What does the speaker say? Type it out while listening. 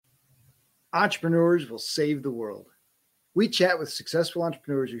Entrepreneurs will save the world. We chat with successful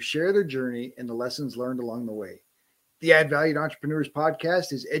entrepreneurs who share their journey and the lessons learned along the way. The Add Valued Entrepreneurs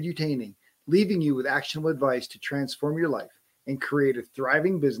podcast is edutaining, leaving you with actionable advice to transform your life and create a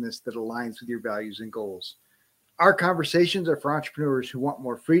thriving business that aligns with your values and goals. Our conversations are for entrepreneurs who want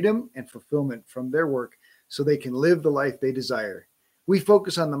more freedom and fulfillment from their work so they can live the life they desire. We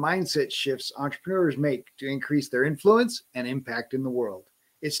focus on the mindset shifts entrepreneurs make to increase their influence and impact in the world.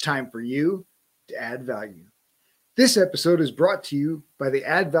 It's time for you to add value. This episode is brought to you by the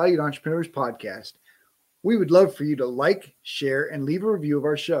Add Valued Entrepreneurs podcast. We would love for you to like, share, and leave a review of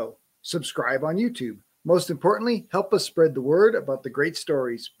our show. Subscribe on YouTube. Most importantly, help us spread the word about the great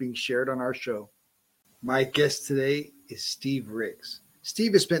stories being shared on our show. My guest today is Steve Ricks.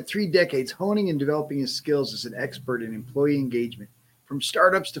 Steve has spent 3 decades honing and developing his skills as an expert in employee engagement, from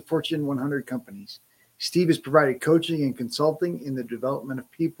startups to Fortune 100 companies. Steve has provided coaching and consulting in the development of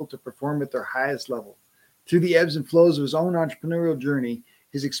people to perform at their highest level. Through the ebbs and flows of his own entrepreneurial journey,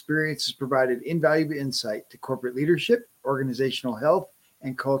 his experience has provided invaluable insight to corporate leadership, organizational health,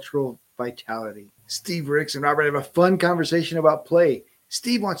 and cultural vitality. Steve Ricks and Robert have a fun conversation about play.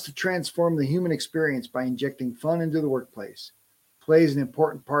 Steve wants to transform the human experience by injecting fun into the workplace. Play is an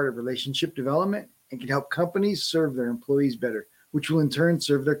important part of relationship development and can help companies serve their employees better, which will in turn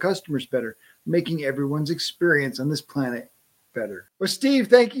serve their customers better, making everyone's experience on this planet better. Well, Steve,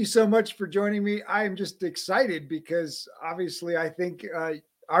 thank you so much for joining me. I'm just excited because obviously I think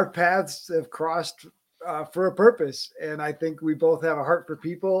our paths have crossed for a purpose. And I think we both have a heart for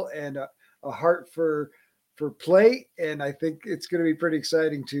people and a heart for play. And I think it's going to be pretty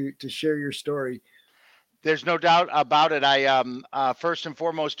exciting to share your story. There's no doubt about it. I first and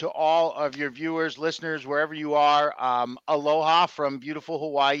foremost, to all of your viewers, listeners, wherever you are, aloha from beautiful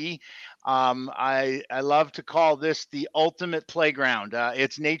Hawaii. I love to call this the ultimate playground.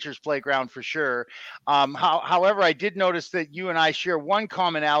 It's nature's playground for sure. However, I did notice that you and I share one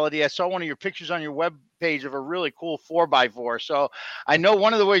commonality. I saw one of your pictures on your web page of a really cool 4x4. So I know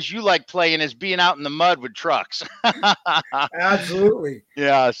one of the ways you like playing is being out in the mud with trucks. Absolutely.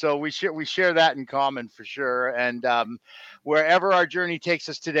 Yeah, so we share that in common for sure. And wherever our journey takes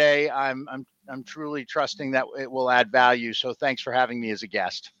us today, I'm truly trusting that it will add value. So thanks for having me as a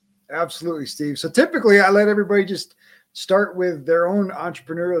guest. Absolutely, Steve. So typically I let everybody just start with their own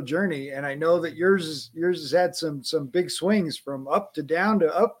entrepreneurial journey. And I know that yours has had some big swings from up to down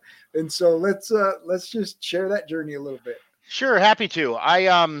to up. And so let's just share that journey a little bit. Sure, happy to.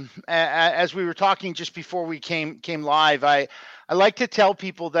 As we were talking just before we came live, I like to tell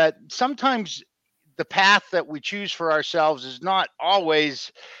people that sometimes the path that we choose for ourselves is not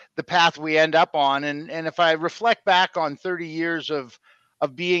always the path we end up on. And if I reflect back on 30 years of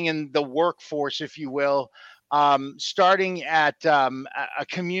being in the workforce, if you will, starting at a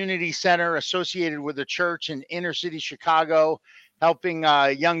community center associated with a church in inner city Chicago, helping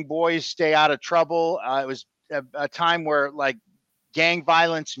young boys stay out of trouble. It was a time where like gang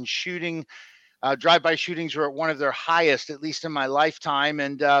violence and shooting, drive-by shootings were at one of their highest, at least in my lifetime.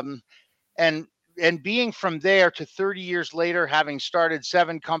 And being from there to 30 years later, having started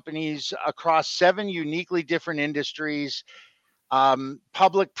 7 companies across 7 uniquely different industries,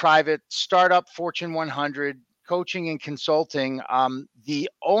 public, private, startup, Fortune 100, coaching and consulting. The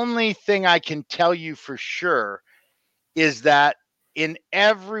only thing I can tell you for sure is that in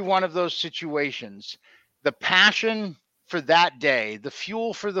every one of those situations, the passion for that day, the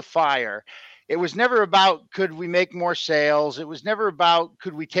fuel for the fire, it was never about could we make more sales. It was never about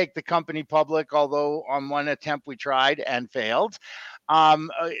could we take the company public, although on one attempt we tried and failed.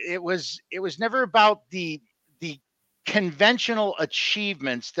 It was never about the conventional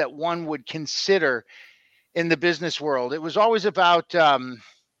achievements that one would consider in the business world. It was always about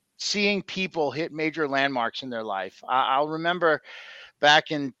seeing people hit major landmarks in their life. I'll remember back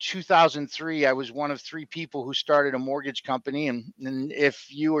in 2003, I was one of 3 people who started a mortgage company. And if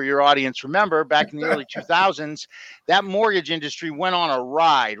you or your audience remember, back in the early 2000s, that mortgage industry went on a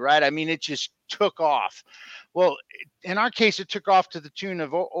ride, right? I mean, it just took off. Well, in our case, it took off to the tune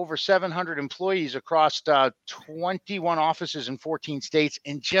of over 700 employees across 21 offices in 14 states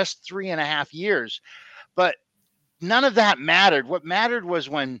in just 3.5 years. But none of that mattered. What mattered was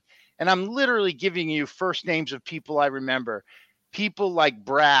when, and I'm literally giving you first names of people I remember, people like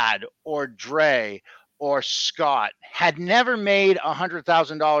Brad or Dre or Scott had never made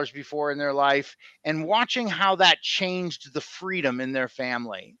 $100,000 before in their life, and watching how that changed the freedom in their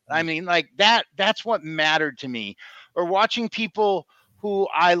family. I mean, like that's what mattered to me. Or watching people who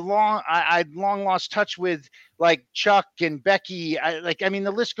I'd long lost touch with, like Chuck and Becky. I mean,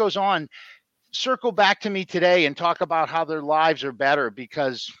 the list goes on. circle back to me today and talk about how their lives are better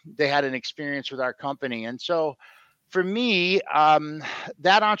because they had an experience with our company. And so for me,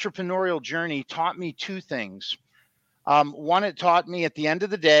 that entrepreneurial journey taught me two things. One, it taught me at the end of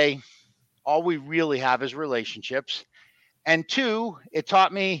the day, all we really have is relationships. And two, it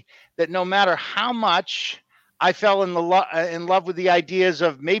taught me that no matter how much I fell in love with the ideas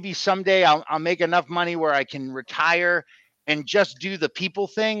of maybe someday I'll make enough money where I can retire and just do the people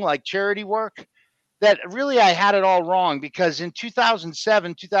thing like charity work, that really I had it all wrong, because in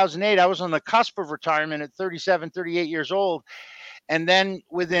 2007, 2008, I was on the cusp of retirement at 37, 38 years old. And then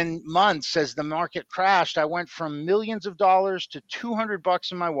within months, as the market crashed, I went from millions of dollars to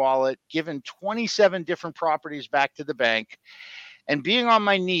 $200 in my wallet, given 27 different properties back to the bank, and being on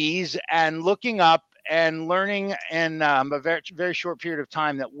my knees and looking up and learning in a very, very short period of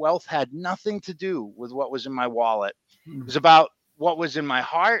time that wealth had nothing to do with what was in my wallet. It was about what was in my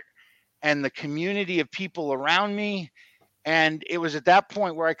heart and the community of people around me. And it was at that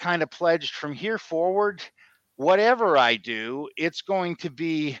point where I kind of pledged, from here forward, whatever I do, it's going to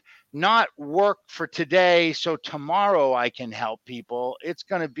be not work for today so tomorrow I can help people. It's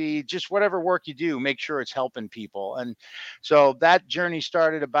going to be just whatever work you do, make sure it's helping people. And so that journey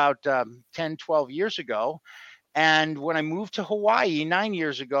started about 10, 12 years ago. And when I moved to Hawaii 9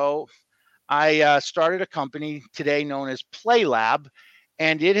 years ago, I started a company today known as PlayLab.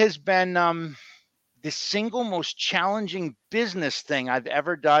 And it has been the single most challenging business thing I've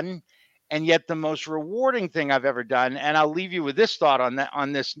ever done, and yet the most rewarding thing I've ever done. And I'll leave you with this thought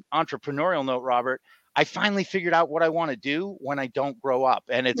on this entrepreneurial note, Robert. I finally figured out what I want to do when I don't grow up,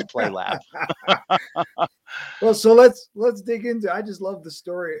 and it's PlayLab. Well, so let's dig into. I just love the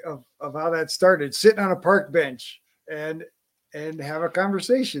story of how that started. Sitting on a park bench and have a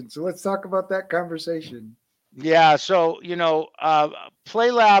conversation. So let's talk about that conversation. Yeah. So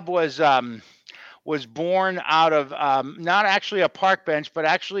PlayLab was born out of not actually a park bench, but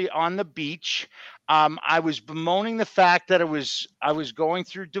actually on the beach. I was bemoaning the fact that I was going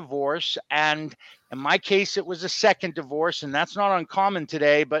through divorce, and in my case, it was a second divorce, and that's not uncommon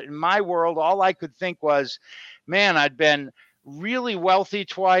today. But in my world, all I could think was, man, I'd been really wealthy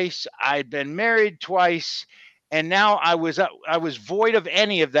twice, I'd been married twice, and now I was void of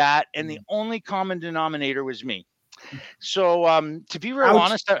any of that, and the only common denominator was me. So to be real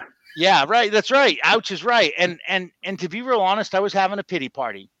honest. Yeah, right. That's right. Ouch is right. And to be real honest, I was having a pity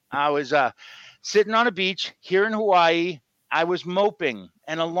party. I was sitting on a beach here in Hawaii. I was moping,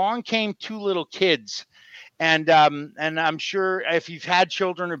 and along came two little kids. And I'm sure if you've had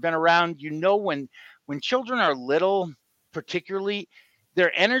children or been around, when children are little, particularly,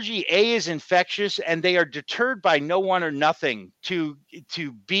 their energy is infectious, and they are deterred by no one or nothing to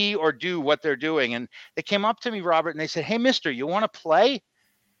be or do what they're doing. And they came up to me, Robert, and they said, "Hey, mister, you want to play?"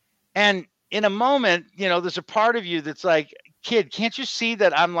 And in a moment, there's a part of you that's like, "Kid, can't you see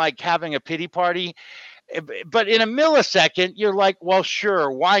that I'm like having a pity party?" But in a millisecond, you're like, "Well, sure,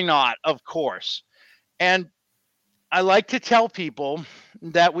 why not? Of course." And I like to tell people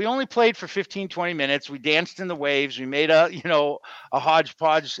that we only played for 15, 20 minutes. We danced in the waves. We made a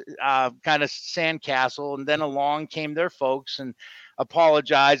hodgepodge kind of sandcastle. And then along came their folks and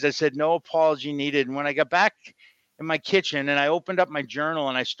apologized. I said, "No apology needed." And when I got back in my kitchen and I opened up my journal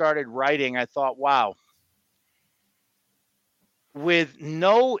and I started writing, I thought, wow, with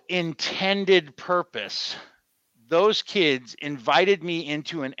no intended purpose, those kids invited me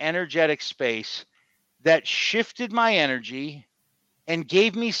into an energetic space that shifted my energy and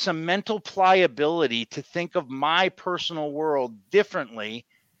gave me some mental pliability to think of my personal world differently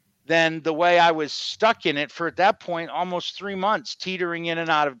than the way I was stuck in it for, at that point, almost 3 months, teetering in and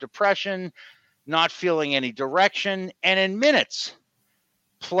out of depression, not feeling any direction. And in minutes,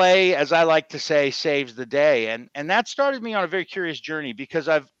 play, as I like to say, saves the day. And that started me on a very curious journey, because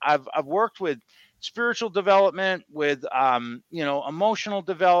I've worked with spiritual development, with emotional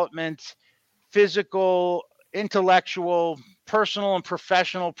development, physical, intellectual, personal and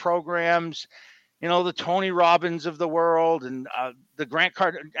professional programs, the Tony Robbins of the world, and the Grant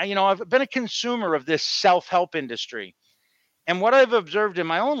Cardone. I've been a consumer of this self-help industry. And what I've observed in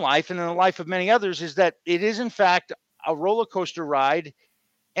my own life and in the life of many others is that it is, in fact, a roller coaster ride.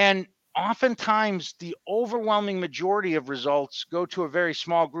 And oftentimes the overwhelming majority of results go to a very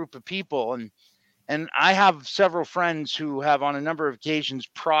small group of people. And I have several friends who have on a number of occasions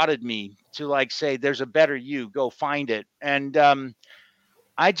prodded me to say, "There's a better you, go find it." And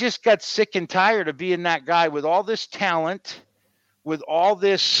I just got sick and tired of being that guy with all this talent, with all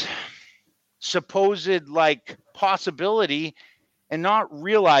this supposed possibility, and not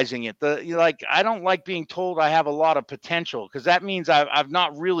realizing it. I don't like being told I have a lot of potential, because that means I've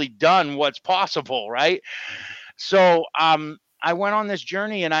not really done what's possible, right? So I went on this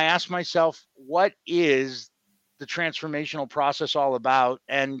journey and I asked myself, what is the transformational process all about,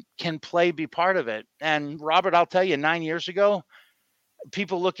 and can play be part of it? And Robert, I'll tell you, 9 years ago,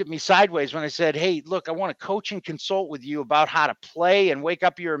 people looked at me sideways when I said, "Hey, look, I want to coach and consult with you about how to play and wake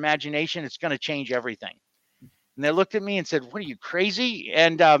up your imagination. It's going to change everything." And they looked at me and said, "What, are you crazy?"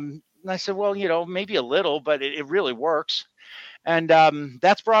 And I said, "Well, maybe a little, but it really works." And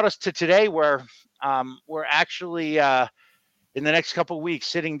that's brought us to today, where we're actually in the next couple of weeks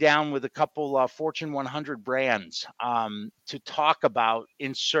sitting down with a couple Fortune 100 brands to talk about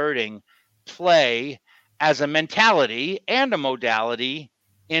inserting play as a mentality and a modality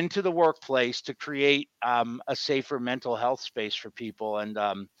into the workplace to create a safer mental health space for people. And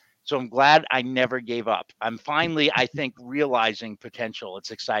so I'm glad I never gave up. I'm finally, I think, realizing potential.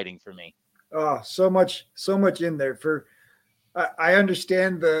 It's exciting for me. Oh, so much in there. I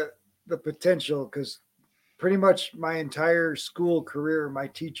understand the potential, because pretty much my entire school career, my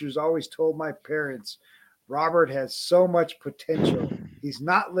teachers always told my parents, Robert has so much potential. He's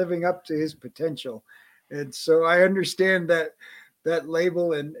not living up to his potential. And so I understand that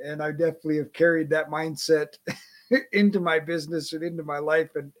label, and I definitely have carried that mindset into my business and into my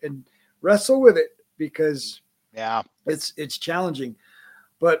life, and wrestle with it, because it's challenging.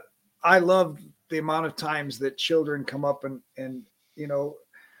 But I love the amount of times that children come up and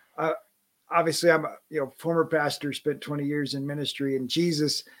obviously I'm a former pastor, spent 20 years in ministry, and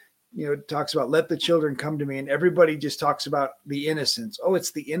Jesus talks about, let the children come to me, and everybody just talks about the innocence. Oh,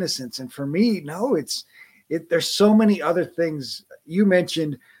 it's the innocence. And for me, no, there's so many other things. You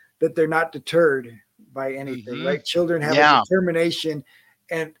mentioned that they're not deterred by anything, right? Children have a determination,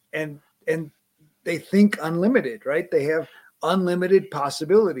 and they think unlimited, right? They have unlimited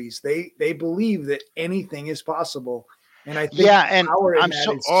possibilities. They believe that anything is possible. And I think power in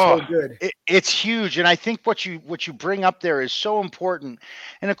that is so good. It's huge. And I think what you bring up there is so important.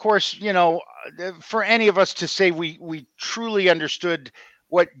 And of course, for any of us to say we truly understood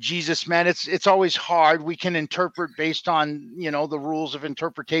what Jesus meant, it's always hard. We can interpret based on, the rules of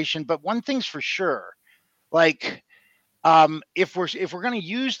interpretation. But one thing's for sure, like, if we're going to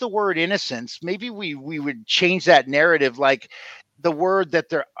use the word innocence, maybe we would change that narrative, like the word that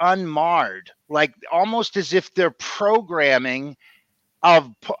they're unmarred, like almost as if their programming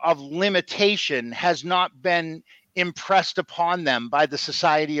of limitation has not been impressed upon them by the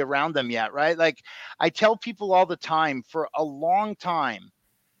society around them yet, right? Like, I tell people all the time, for a long time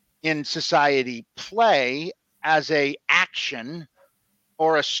in society, play as a action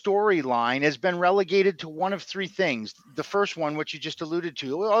or a storyline has been relegated to one of three things. The first one, which you just alluded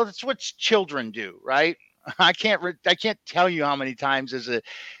to, well, that's what children do, right? I can't tell you how many times as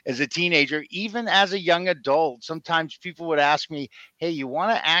a teenager, even as a young adult, sometimes people would ask me, "Hey, you want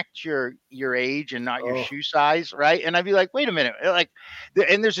to act your age and not your shoe size, right?" And I'd be like, "Wait a minute!" Like,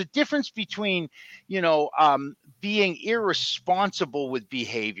 and there's a difference between, being irresponsible with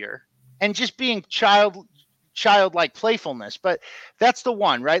behavior and just being childlike playfulness. But that's the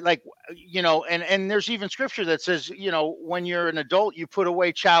one, right? Like, and there's even scripture that says, when you're an adult, you put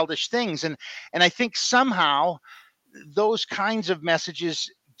away childish things. And I think somehow those kinds of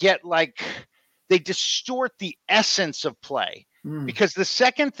messages they distort the essence of play. Because the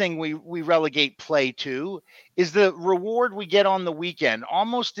second thing we relegate play to is the reward we get on the weekend,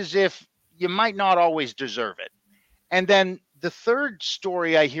 almost as if you might not always deserve it. And then the third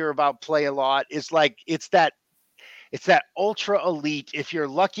story I hear about play a lot is like, it's that ultra elite. If you're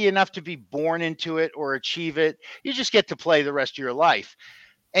lucky enough to be born into it or achieve it, you just get to play the rest of your life.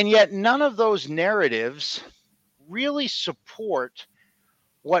 And yet none of those narratives really support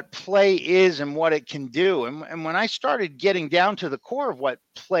what play is and what it can do. And when I started getting down to the core of what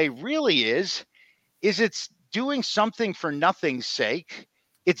play really is it's doing something for nothing's sake.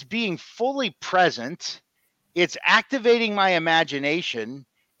 It's being fully present. It's activating my imagination.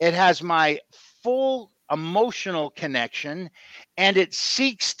 It has my full emotional connection, and it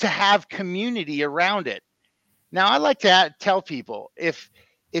seeks to have community around it. Now, I like to tell people, if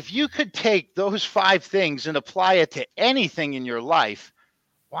you could take those 5 things and apply it to anything in your life,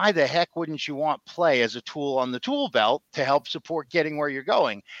 why the heck wouldn't you want play as a tool on the tool belt to help support getting where you're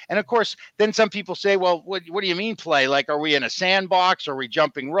going? And of course, then some people say, well, what do you mean play? Like, are we in a sandbox? Are we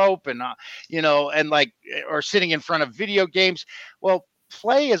jumping rope? And, or sitting in front of video games? Well,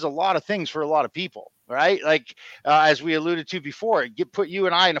 play is a lot of things for a lot of people, right? Like, as we alluded to before, put you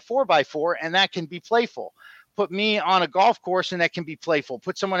and I in a 4x4, and that can be playful. Put me on a golf course and that can be playful.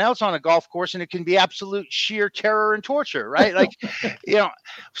 Put someone else on a golf course and it can be absolute sheer terror and torture, right? Like,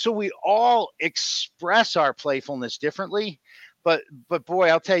 so we all express our playfulness differently. But boy,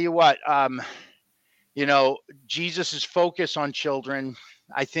 I'll tell you what, Jesus's focus on children,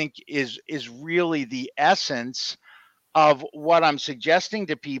 I think, is really the essence of what I'm suggesting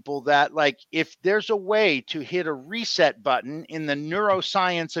to people, that like, if there's a way to hit a reset button in the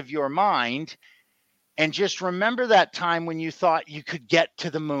neuroscience of your mind and just remember that time when you thought you could get to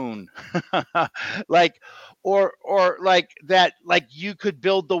the moon, like, or like that, like you could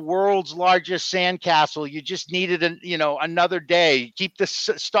build the world's largest sandcastle. You just needed another day,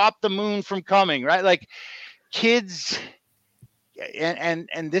 stop the moon from coming, right? Like kids, and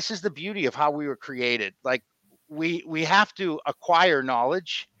this is the beauty of how we were created. Like, we have to acquire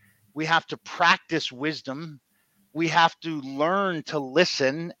knowledge. We have to practice wisdom. We have to learn to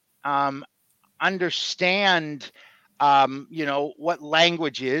listen, understand, what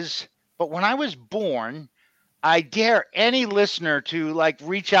language is. But when I was born, I dare any listener to like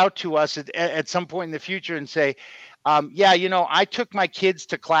reach out to us at some point in the future and say, I took my kids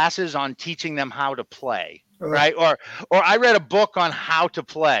to classes on teaching them how to play. Right. Or I read a book on how to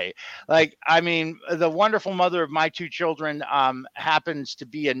play. Like, I mean, the wonderful mother of my two children happens to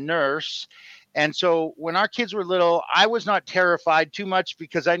be a nurse. And so when our kids were little, I was not terrified too much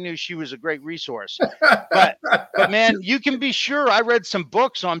because I knew she was a great resource. But man, you can be sure I read some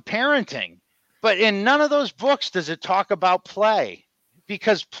books on parenting, but in none of those books does it talk about play,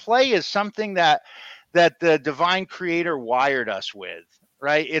 because play is something that the divine creator wired us with,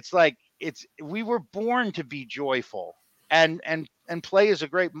 right? It's like, we were born to be joyful, and play is a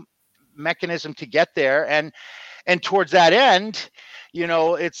great mechanism to get there. And towards that end,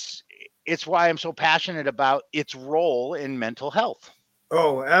 it's why I'm so passionate about its role in mental health.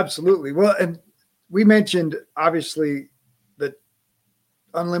 Oh, absolutely. Well, and we mentioned obviously the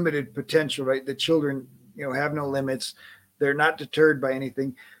unlimited potential, right? The children, have no limits. They're not deterred by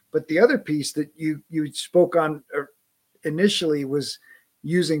anything. But the other piece that you spoke on initially was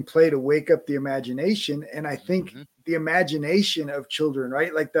using play to wake up the imagination. And I think the imagination of children,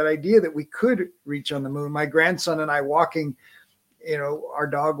 right? Like that idea that we could reach on the moon. My grandson and I walking, our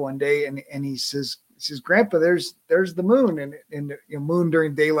dog one day, and he says, Grandpa, there's the moon, and moon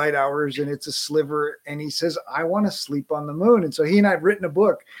during daylight hours, and it's a sliver. And he says, I want to sleep on the moon. And so he and I have written a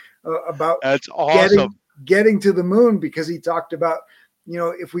book about that's awesome. Getting to the moon, because he talked about,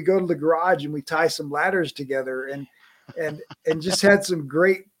 if we go to the garage and we tie some ladders together and just had some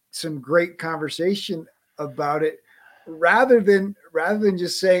great conversation about it, rather than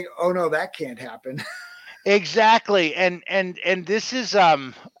just saying, oh no, that can't happen. Exactly. And this is,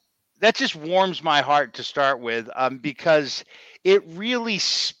 that just warms my heart to start with, because it really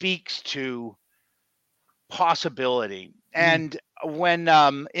speaks to possibility. And when,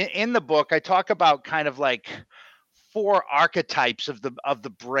 in the book, I talk about kind of like 4 archetypes of the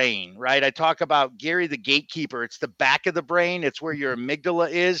brain, right? I talk about Gary the gatekeeper. It's the back of the brain. It's where your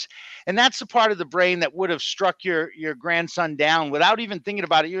amygdala is. And that's the part of the brain that would have struck your grandson down without even thinking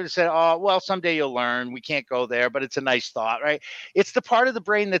about it. You would have said, oh, well, someday you'll learn. We can't go there, but it's a nice thought, right? It's the part of the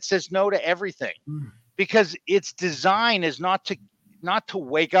brain that says no to everything, because its design is not to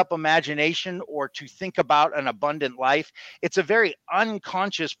wake up imagination or to think about an abundant life. It's a very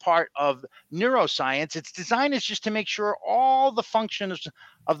unconscious part of neuroscience. Its design is just to make sure all the functions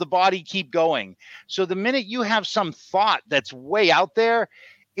of the body keep going. So the minute you have some thought that's way out there,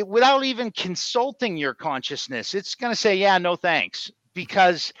 without even consulting your consciousness, it's going to say, yeah, no thanks,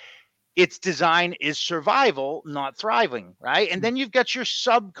 because its design is survival, not thriving, right? And then you've got your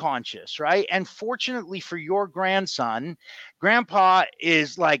subconscious, right? And fortunately for your grandson, Grandpa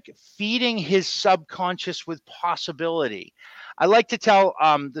is like feeding his subconscious with possibility. I like to tell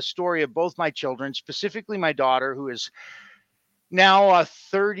the story of both my children, specifically my daughter, who is now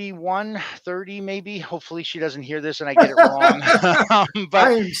 31, 30 maybe. Hopefully she doesn't hear this and I get it wrong. But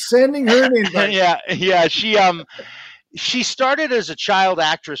I am sending her an invite. Yeah. She started as a child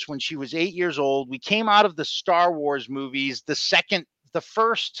actress when she was 8 years old. We came out of the Star Wars movies, the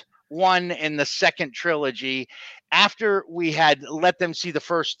first one in the second trilogy, after we had let them see the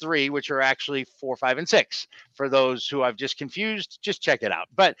first 3, which are actually 4, 5, and 6. For those who I've just confused, just check it out.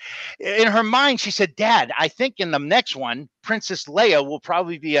 But in her mind, she said, Dad, I think in the next one, Princess Leia will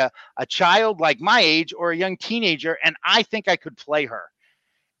probably be a child like my age or a young teenager, and I think I could play her.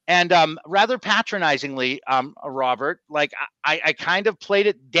 And rather patronizingly, Robert, like I kind of played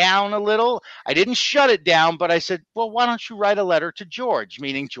it down a little. I didn't shut it down, but I said, well, why don't you write a letter to George,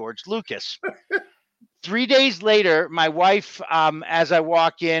 meaning George Lucas? 3 days later, my wife, as I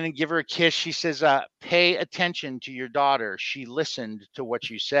walk in and give her a kiss, she says, pay attention to your daughter. She listened to what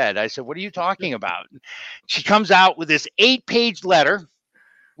you said. I said, what are you talking about? She comes out with this 8-page letter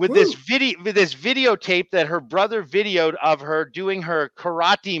with this videotape that her brother videoed of her doing her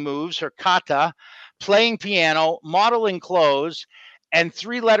karate moves, her kata, playing piano, modeling clothes, and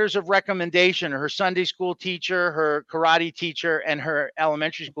 3 letters of recommendation, her Sunday school teacher, her karate teacher, and her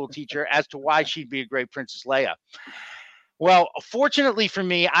elementary school teacher, as to why she'd be a great Princess Leia. Well, fortunately for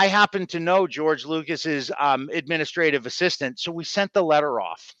me, I happen to know George Lucas's administrative assistant, so we sent the letter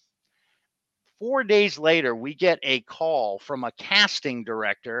off. 4 days later, we get a call from a casting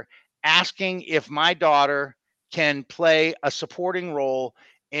director asking if my daughter can play a supporting role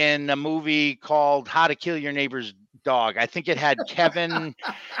in a movie called How to Kill Your Neighbor's Dog. I think it had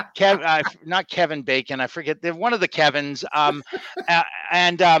not Kevin Bacon. I forget. They're one of the Kevins, and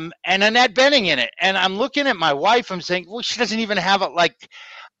Annette Bening in it. And I'm looking at my wife. I'm saying, well, she doesn't even have an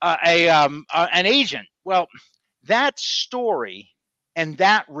agent. Well, that story and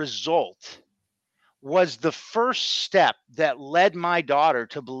that result was the first step that led my daughter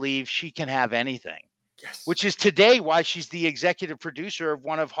to believe she can have anything. Yes. Which is today why she's the executive producer of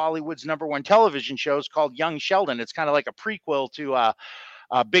one of Hollywood's #1 television shows called Young Sheldon. It's kind of like a prequel to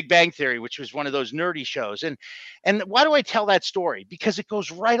Big Bang Theory, which was one of those nerdy shows. And why do I tell that story? Because it goes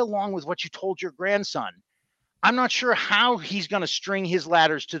right along with what you told your grandson. I'm not sure how he's going to string his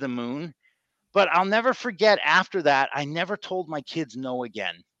ladders to the moon, but I'll never forget after that, I never told my kids no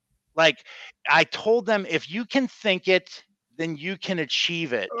again. Like, I told them, if you can think it, then you can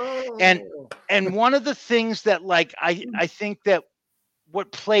achieve it. Oh. And one of the things that, like, I think that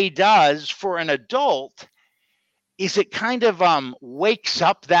what play does for an adult is it kind of wakes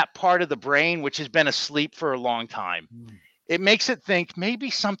up that part of the brain which has been asleep for a long time. It makes it think maybe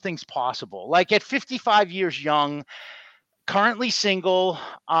something's possible. Like, at 55 years young, currently single,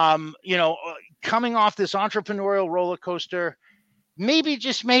 coming off this entrepreneurial roller coaster, maybe,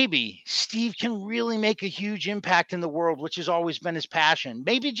 just maybe, Steve can really make a huge impact in the world, which has always been his passion.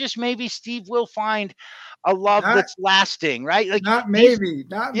 Maybe, just maybe, Steve will find a love that's lasting, right? Like, not maybe,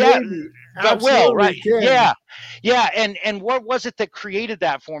 but will, right? Can. Yeah. And what was it that created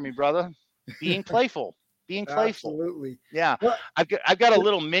that for me, brother? Being playful. Absolutely. Yeah. Well, I've got a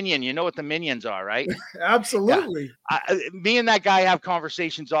little minion. You know what the minions are, right? Absolutely. Yeah. Me and that guy have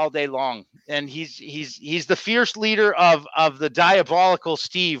conversations all day long, and he's the fierce leader of the diabolical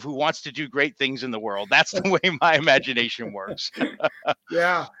Steve who wants to do great things in the world. That's the way my imagination works.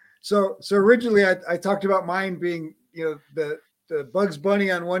 Yeah. So originally I talked about mine being, the Bugs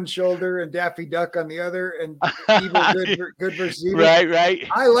Bunny on one shoulder and Daffy Duck on the other, and evil good versus evil. Right.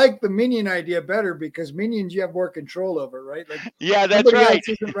 I like the minion idea better because minions you have more control over, right? Like, yeah, that's right. Else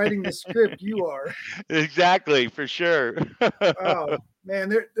isn't writing the script, you are. Exactly, for sure. Oh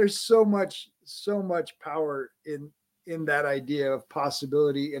man, there's so much power in that idea of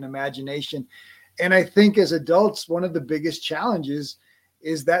possibility and imagination, and I think as adults, one of the biggest challenges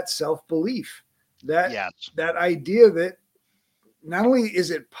is that self-belief, that idea that not only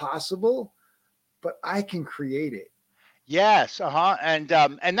is it possible, but I can create it. Yes. And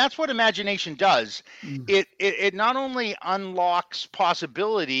that's what imagination does. It not only unlocks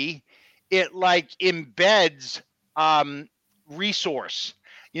possibility, it like embeds resource.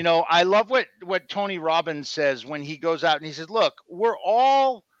 I love what Tony Robbins says when he goes out and he says, look, we're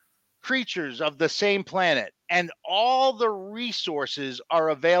all creatures of the same planet, and all the resources are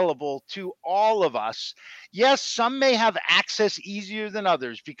available to all of us. Yes, some may have access easier than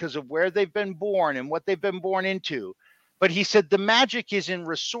others because of where they've been born and what they've been born into. But he said the magic is in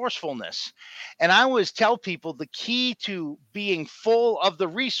resourcefulness. And I always tell people the key to being full of the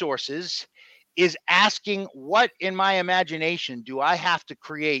resources is asking, what in my imagination do I have to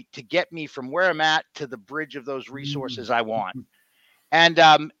create to get me from where I'm at to the bridge of those resources I want? And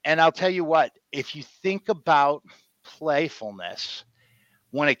I'll tell you what, if you think about playfulness,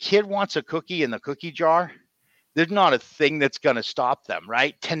 when a kid wants a cookie in the cookie jar, there's not a thing that's going to stop them,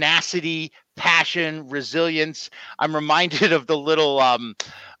 right? Tenacity, passion, resilience. I'm reminded of the little,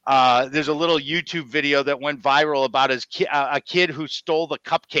 there's a little YouTube video that went viral about a kid who stole the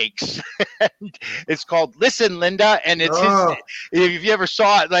cupcakes. It's called Listen, Linda. And it's if you ever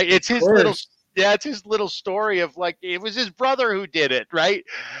saw it, like, it's his little. Yeah, it's his little story of, like, it was his brother who did it, right?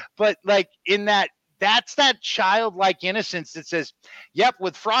 But, like, in that's that childlike innocence that says, yep,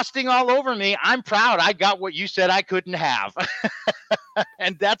 with frosting all over me, I'm proud I got what you said I couldn't have.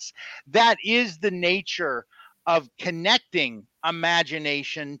 And that is the nature of connecting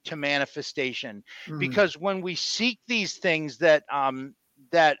imagination to manifestation. Because when we seek these things that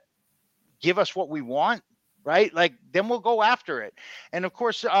give us what we want, right? Like then we'll go after it. And of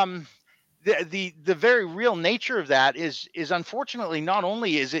course, the very real nature of that is unfortunately, not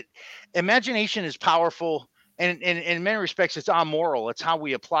only is it, imagination is powerful, and in many respects it's amoral. It's how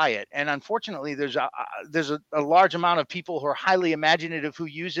we apply it. And unfortunately, there's a large amount of people who are highly imaginative who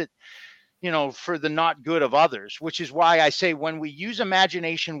use it, for the not good of others, which is why I say when we use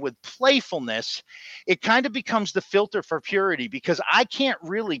imagination with playfulness, it kind of becomes the filter for purity, because I can't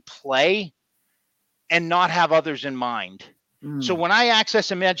really play and not have others in mind. So when I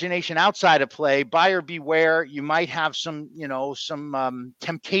access imagination outside of play, buyer beware. You might have some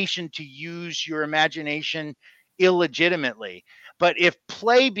temptation to use your imagination illegitimately. But if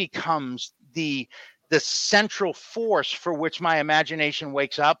play becomes the central force for which my imagination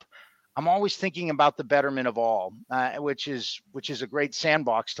wakes up, I'm always thinking about the betterment of all, which is a great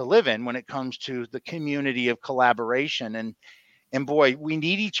sandbox to live in when it comes to the community of collaboration. And boy, we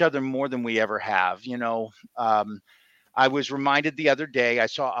need each other more than we ever have. I was reminded the other day, I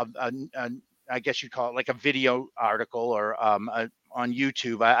saw I guess you'd call it like a video article or on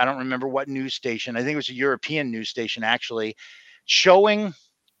YouTube. I don't remember what news station. I think it was a European news station, actually, showing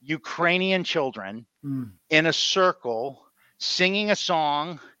Ukrainian children in a circle, singing a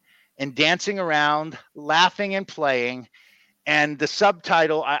song and dancing around, laughing and playing. And the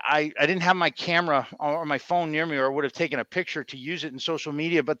subtitle, I didn't have my camera or my phone near me, or I would have taken a picture to use it in social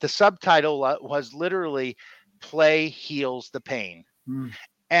media. But the subtitle was literally "Play Heals the Pain."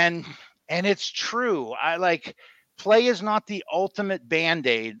 And it's true. Play is not the ultimate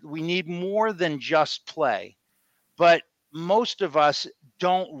Band-Aid. We need more than just play. But most of us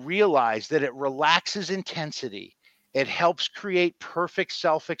don't realize that it relaxes intensity. It helps create perfect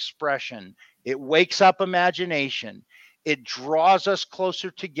self-expression. It wakes up imagination. It draws us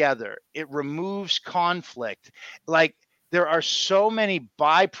closer together. It removes conflict. Like, there are so many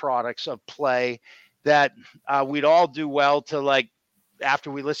byproducts of play that we'd all do well to, like,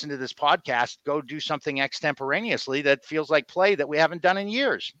 after we listen to this podcast, go do something extemporaneously that feels like play that we haven't done in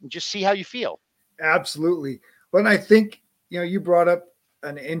years, and just see how you feel. Absolutely. Well, and I think, you brought up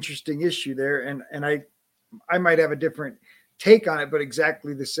an interesting issue there, and I might have a different take on it, but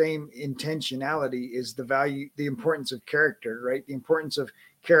exactly the same intentionality is the importance of character, right? The importance of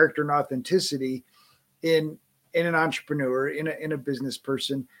character and authenticity in an entrepreneur, in a business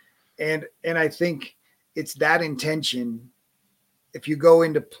person. And I think it's that intention. If you go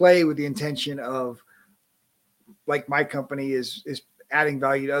into play with the intention of, like, my company is adding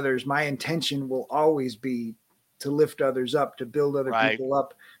value to others, my intention will always be to lift others up, to build other people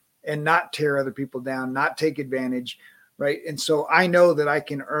up, and not tear other people down, not take advantage. Right. And so I know that I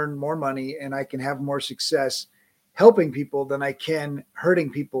can earn more money and I can have more success helping people than I can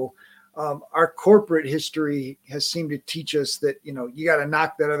hurting people. Our corporate history has seemed to teach us that, you got to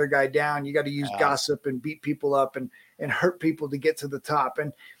knock that other guy down. You got to use gossip and beat people up and hurt people to get to the top.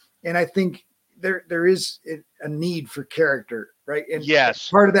 And I think there is a need for character, right? And yes,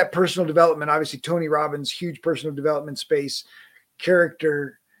 part of that personal development, obviously Tony Robbins, huge personal development space,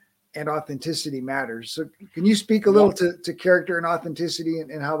 character and authenticity matters. So can you speak a little to character and authenticity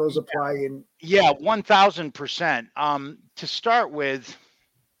and how those apply in? Yeah, 1000%. To start with,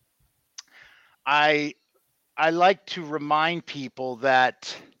 I like to remind people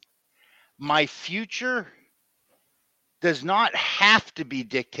that my future does not have to be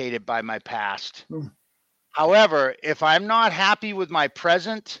dictated by my past. However, if I'm not happy with my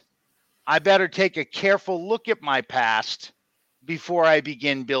present, I better take a careful look at my past before I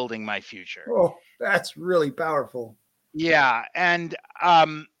begin building my future. Oh, that's really powerful. Yeah. And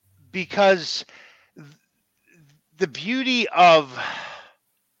because the beauty of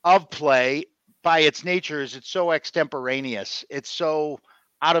play by its nature is it's so extemporaneous. It's so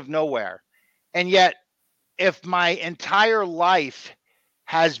out of nowhere. And yet, if my entire life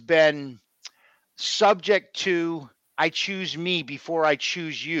has been subject to I choose me before I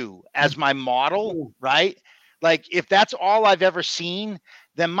choose you as my model, right? Like, if that's all I've ever seen,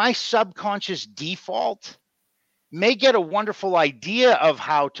 then my subconscious default may get a wonderful idea of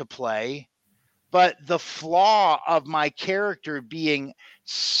how to play, but the flaw of my character being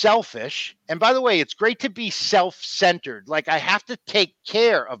selfish, and by the way, it's great to be self-centered. Like, I have to take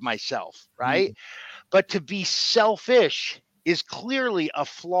care of myself, right? But to be selfish is clearly a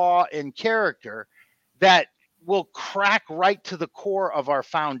flaw in character that will crack right to the core of our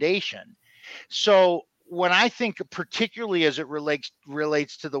foundation. So when I think, particularly as it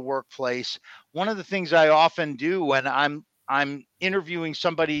relates to the workplace, one of the things I often do when I'm interviewing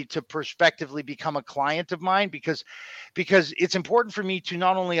somebody to prospectively become a client of mine, because it's important for me to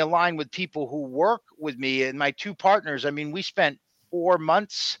not only align with people who work with me and my two partners. I mean, we spent 4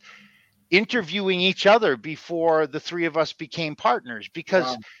 months interviewing each other before the three of us became partners, because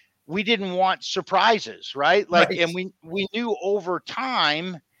Wow. we didn't want surprises, right? Like, Right. and we knew over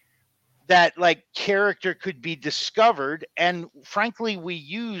time that like character could be discovered, and frankly we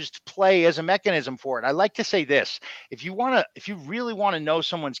used play as a mechanism for it. I like to say this: if you really want to know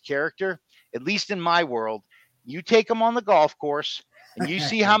someone's character, at least in my world, you take them on the golf course and you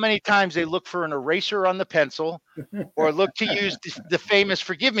see how many times they look for an eraser on the pencil, or look to use the famous,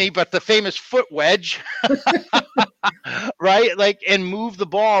 forgive me, but the famous foot wedge, right? Like, and move the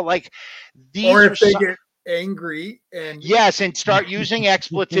ball. Like, these Or are if they get angry and yes, and start using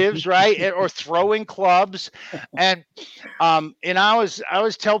expletives, right? Or throwing clubs. And I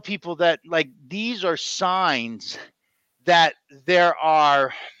always tell people that like these are signs that there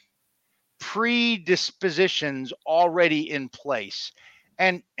are predispositions already in place.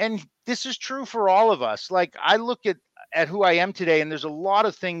 And this is true for all of us. Like, I look at who I am today, and there's a lot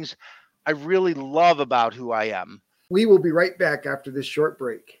of things I really love about who I am. we will be right back after this short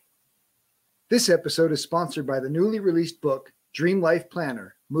break. This episode is sponsored by the newly released book, Dream Life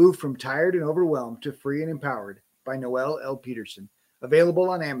Planner, Move from Tired and Overwhelmed to Free and Empowered by Noelle L. Peterson, available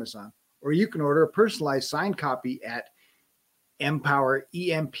on Amazon, or you can order a personalized signed copy at Empower,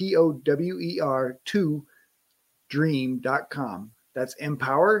 EMPOWER 2 dream.com. That's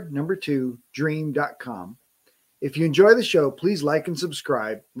Empower 2 dream.com. If you enjoy the show, please like and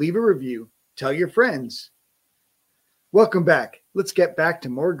subscribe, leave a review, tell your friends. Welcome back. Let's get back to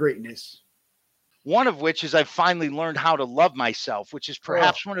more greatness. One of which is I've finally learned how to love myself, which is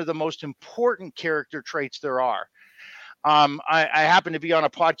perhaps one of the most important character traits there are. I happen to be on a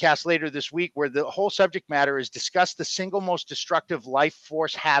podcast later this week where the whole subject matter is discuss the single most destructive life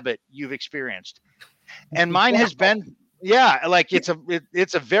force habit you've experienced. And mine has been, yeah, like it's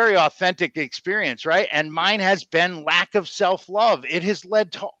a very authentic experience, right? And mine has been lack of self-love. It has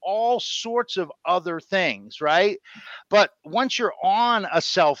led to all sorts of other things, right? But once you're on a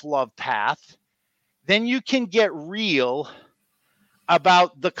self-love path, then you can get real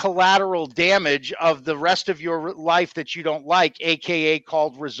about the collateral damage of the rest of your life that you don't like, AKA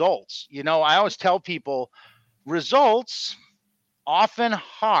called results. You know, I always tell people results, often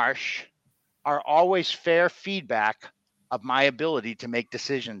harsh, are always fair feedback of my ability to make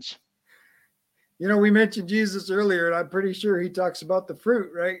decisions. You know, we mentioned Jesus earlier, and I'm pretty sure he talks about the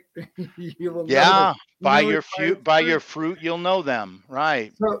fruit, right? Yeah, by your fruit, you'll know them,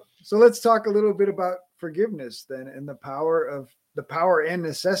 right? So let's talk a little bit about forgiveness then, and the power and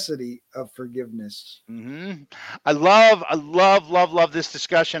necessity of forgiveness. Mm-hmm. I love this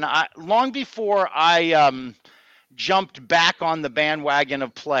discussion. Long before I jumped back on the bandwagon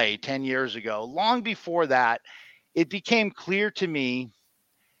of play 10 years ago, long before that, it became clear to me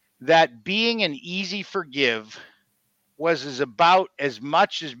that being an easy forgive was about as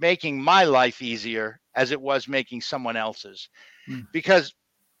much as making my life easier as it was making someone else's. Because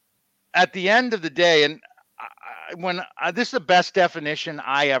at the end of the day, and this is the best definition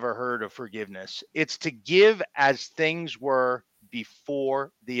I ever heard of forgiveness. It's to give as things were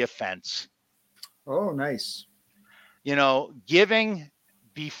before the offense. Oh, nice. You know, giving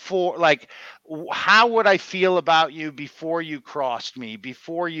before, like, how would I feel about you before you crossed me,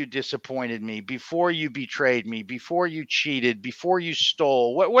 before you disappointed me, before you betrayed me, before you cheated, before you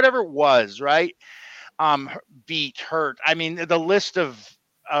stole, whatever it was, right? Beat, hurt. I mean, the list of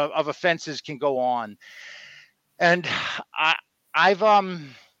offenses can go on. And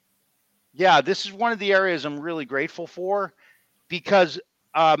this is one of the areas I'm really grateful for, because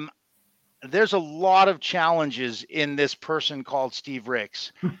there's a lot of challenges in this person called Steve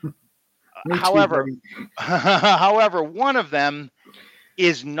Ricks. However, one of them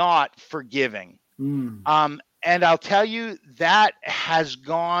is not forgiving. And I'll tell you, that has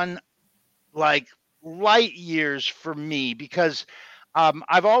gone like light years for me, because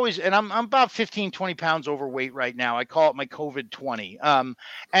I've always, and I'm about 15, 20 pounds overweight right now. I call it my COVID 20.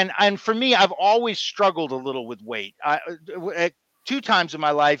 And for me, I've always struggled a little with weight. Two times in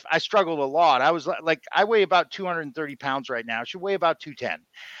my life, I struggled a lot. I was like, I weigh about 230 pounds right now. I should weigh about 210.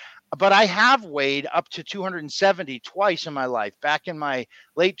 But I have weighed up to 270 twice in my life, back in my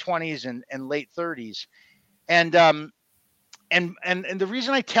late 20s and late 30s. And the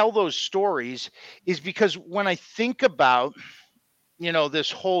reason I tell those stories is because when I think about, you know,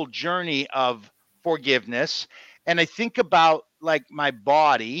 this whole journey of forgiveness, and I think about like my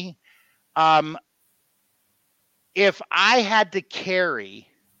body, if I had to carry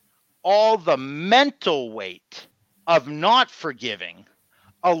all the mental weight of not forgiving,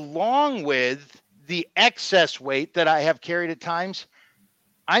 along with the excess weight that I have carried at times,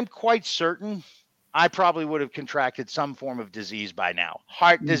 I'm quite certain I probably would have contracted some form of disease by now.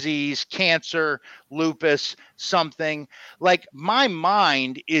 Heart disease, cancer, lupus, something. Like, my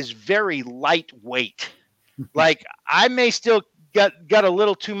mind is very lightweight. Like, I may still got a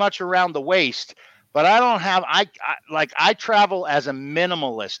little too much around the waist, but I don't have I travel as a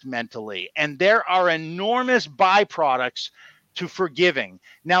minimalist mentally, and there are enormous byproducts to forgiving.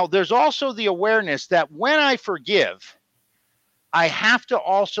 Now, there's also the awareness that when I forgive, I have to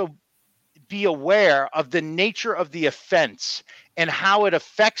also be aware of the nature of the offense and how it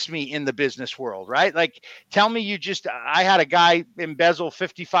affects me in the business world, right? Like, tell me I had a guy embezzle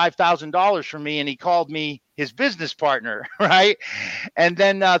 $55,000 from me, and he called me his business partner, right? And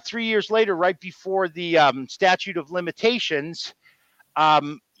then 3 years later, right before the statute of limitations,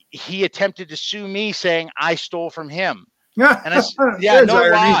 he attempted to sue me saying I stole from him. And yeah, no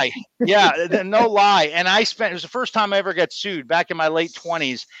lie. Yeah, no lie. And it was the first time I ever got sued back in my late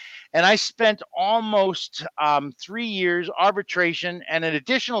 20s. And I spent almost 3 years arbitration and an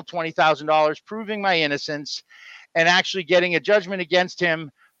additional $20,000 proving my innocence and actually getting a judgment against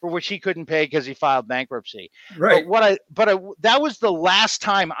him for which he couldn't pay because he filed bankruptcy. Right. But that was the last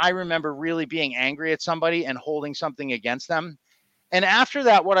time I remember really being angry at somebody and holding something against them. And after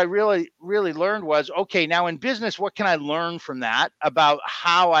that, what I really, really learned was, okay, now in business, what can I learn from that about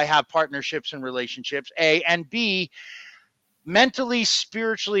how I have partnerships and relationships, A, and B, mentally,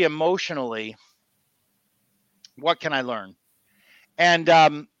 spiritually, emotionally, what can I learn? And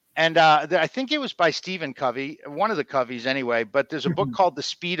I think it was by Stephen Covey, one of the Coveys anyway, but there's a book called The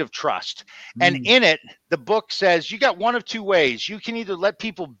Speed of Trust. And in it, the book says you got one of two ways. You can either let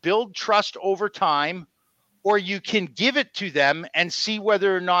people build trust over time, or you can give it to them and see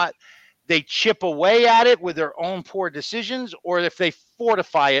whether or not they chip away at it with their own poor decisions, or if they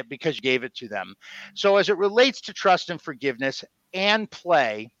fortify it because you gave it to them. So as it relates to trust and forgiveness and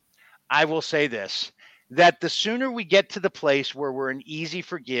play, I will say this, that the sooner we get to the place where we're an easy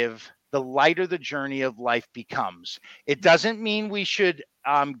forgive, the lighter the journey of life becomes. It doesn't mean we should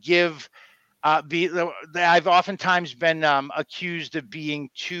I've oftentimes been accused of being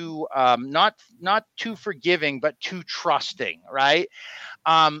too not too forgiving, but too trusting, right?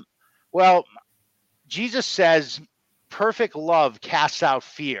 Well, Jesus says perfect love casts out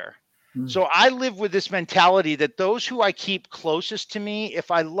fear. So I live with this mentality that those who I keep closest to me,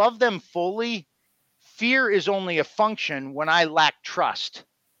 if I love them fully, fear is only a function when I lack trust.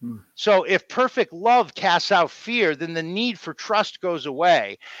 So if perfect love casts out fear, then the need for trust goes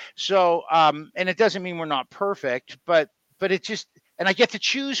away. So, and it doesn't mean we're not perfect, but it just, and I get to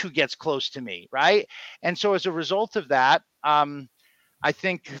choose who gets close to me, right? And so as a result of that, I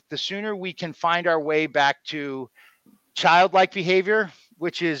think the sooner we can find our way back to childlike behavior,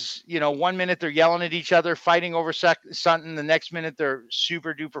 which is, 1 minute they're yelling at each other, fighting over something, the next minute they're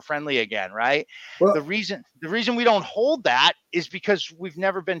super duper friendly again, right? Well, the reason we don't hold that is because we've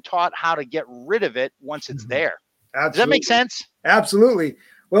never been taught how to get rid of it once it's there. Absolutely. Does that make sense? Absolutely.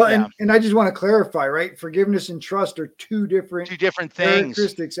 Well, yeah. and I just want to clarify, right? Forgiveness and trust are two different things.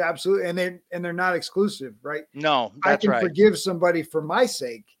 Characteristics, absolutely, and they're not exclusive, right? No, that's right. I can forgive somebody for my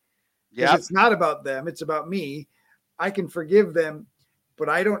sake. Yeah, it's not about them; it's about me. I can forgive them, but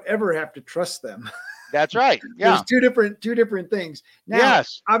I don't ever have to trust them. That's right. Yeah. There's two different things. Now,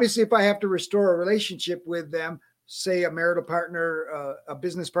 yes. Obviously, if I have to restore a relationship with them, say a marital partner, a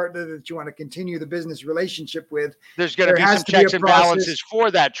business partner that you want to continue the business relationship with, there's going to be some checks and balances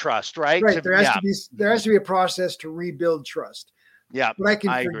for that trust, right? Right. There has to be a process to rebuild trust. Yeah. But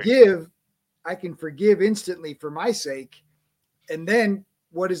I can forgive instantly for my sake. And then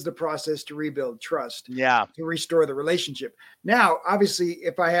what is the process to rebuild trust? Yeah. To restore the relationship. Now, obviously,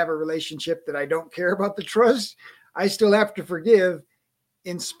 if I have a relationship that I don't care about the trust, I still have to forgive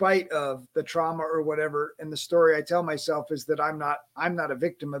in spite of the trauma or whatever. And the story I tell myself is that I'm not a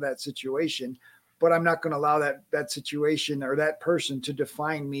victim of that situation, but I'm not going to allow that situation or that person to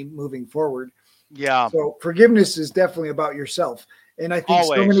define me moving forward. Yeah. So forgiveness is definitely about yourself. And I think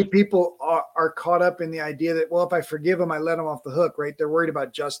so many people are caught up in the idea that, well, if I forgive them, I let them off the hook, right? They're worried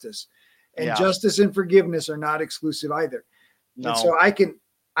about justice. And justice and forgiveness are not exclusive either. No. And so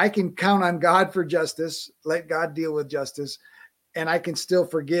I can count on God for justice, let God deal with justice, and I can still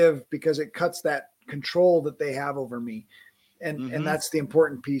forgive because it cuts that control that they have over me. And that's the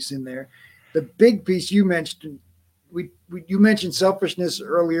important piece in there. The big piece you mentioned, you mentioned selfishness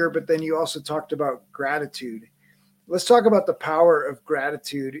earlier, but then you also talked about gratitude. Let's talk about the power of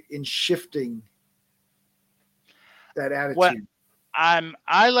gratitude in shifting that attitude. Well,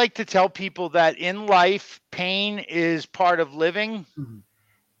 I like to tell people that in life, pain is part of living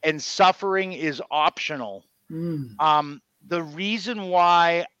and suffering is optional. the reason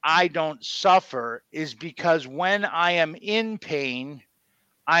why I don't suffer is because when I am in pain,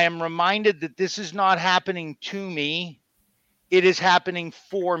 I am reminded that this is not happening to me, it is happening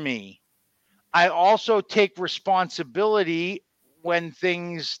for me. I also take responsibility when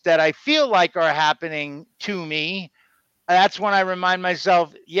things that I feel like are happening to me. That's when I remind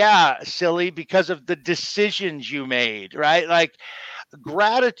myself, yeah, silly, because of the decisions you made, right? Like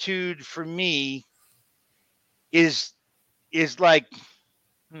gratitude for me is like,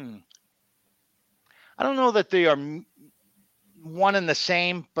 I don't know that they are one and the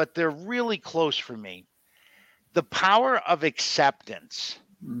same, but they're really close for me. The power of acceptance.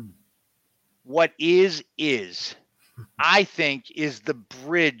 What is, I think, is the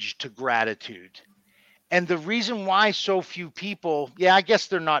bridge to gratitude. And the reason why so few people, yeah, I guess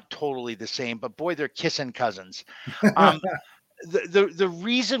they're not totally the same, but boy, they're kissing cousins. The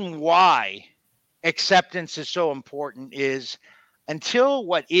reason why acceptance is so important is until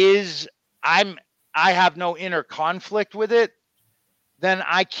what is, I have no inner conflict with it, then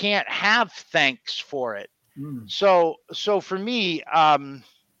I can't have thanks for it. So for me,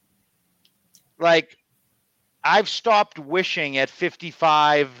 like I've stopped wishing at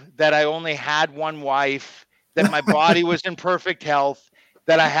 55 that I only had one wife, that my body was in perfect health,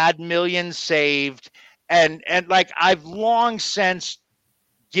 that I had millions saved, and like I've long since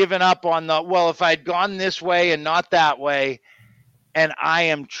given up on the, well, if I'd gone this way and not that way. And I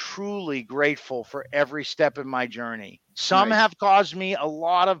am truly grateful for every step in my journey. Some have caused me a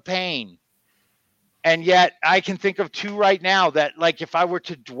lot of pain. And yet I can think of two right now that, like, if I were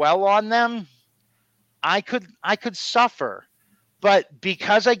to dwell on them, I could suffer. But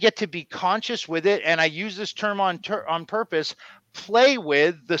because I get to be conscious with it, and I use this term on purpose, play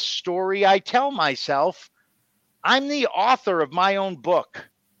with the story I tell myself, I'm the author of my own book.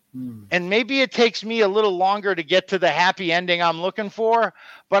 And maybe it takes me a little longer to get to the happy ending I'm looking for,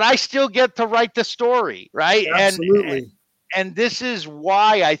 but I still get to write the story, right? Absolutely. And this is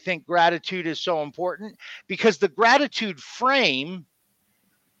why I think gratitude is so important, because the gratitude frame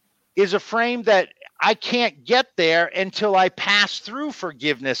is a frame that I can't get there until I pass through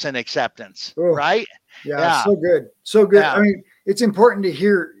forgiveness and acceptance, right? Yeah, so good. So good. Yeah. I mean, it's important to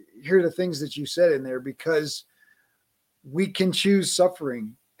hear the things that you said in there, because we can choose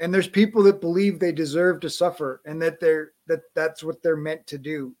suffering. And there's people that believe they deserve to suffer, and that that's what they're meant to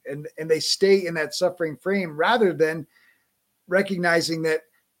do. And they stay in that suffering frame rather than recognizing that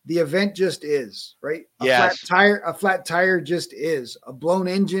the event just is, right? A flat tire just is. A blown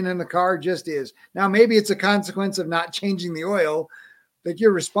engine in the car just is. Now, maybe it's a consequence of not changing the oil that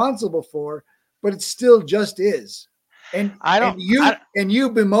you're responsible for, but it still just is. And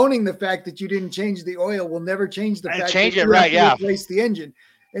you bemoaning the fact that you didn't change the oil will never change the fact that you have to replace the engine.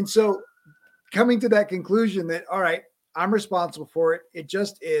 And so coming to that conclusion that, all right, I'm responsible for it. It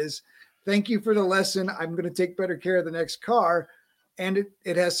just is. Thank you for the lesson. I'm going to take better care of the next car. And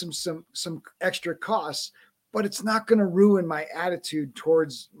it has some extra costs, but it's not going to ruin my attitude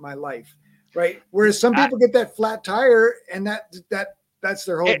towards my life. Right. Whereas some people get that flat tire, and that's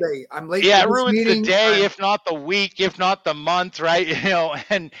their whole day. I'm late. Yeah, it ruins the day, if not the week, if not the month, right?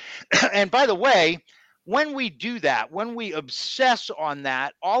 And by the way, when we do that, when we obsess on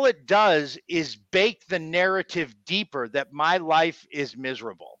that, all it does is bake the narrative deeper that my life is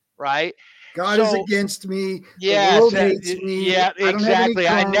miserable, right? God is against me. Yeah, the world hates me. Yeah, exactly.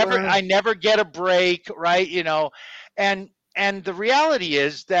 I never get a break, right? And the reality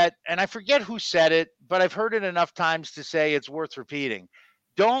is that, and I forget who said it, but I've heard it enough times to say it's worth repeating.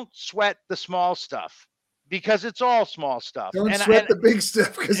 Don't sweat the small stuff, because it's all small stuff. Don't sweat the big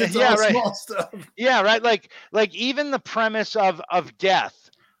stuff, because it's all small stuff. Yeah, right. Like even the premise of death.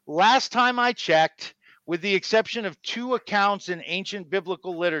 Last time I checked, with the exception of 2 accounts in ancient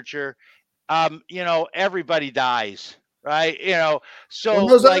biblical literature, everybody dies, right? So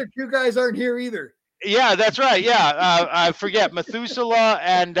those other 2 guys aren't here either. Yeah, that's right. Yeah, I forget Methuselah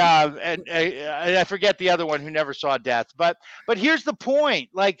and I forget the other one who never saw death. But here's the point: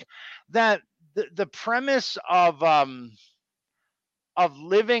 like that, the premise of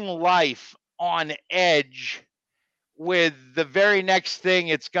living life on edge with the very next thing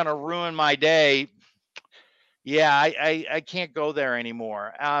it's going to ruin my day. Yeah, I can't go there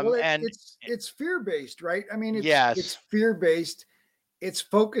anymore. And it's fear-based, right? I mean, it's fear-based. It's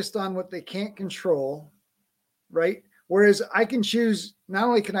focused on what they can't control, right? Whereas I can choose, not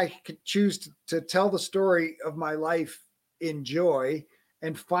only can I choose to tell the story of my life in joy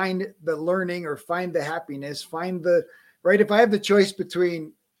and find the learning or find the happiness, if I have the choice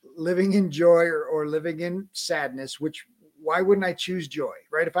between living in joy or living in sadness, why wouldn't I choose joy,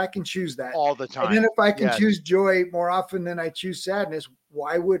 right? If I can choose that all the time. And then if I can Yes. choose joy more often than I choose sadness,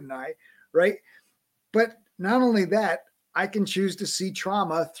 why wouldn't I, right? But not only that, I can choose to see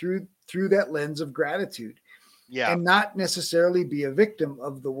trauma through that lens of gratitude, and not necessarily be a victim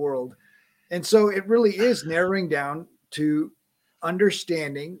of the world. And so it really is narrowing down to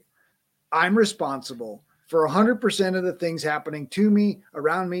understanding I'm responsible for 100% of the things happening to me,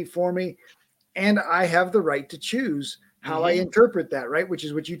 around me, for me, and I have the right to choose how I interpret that, right? Which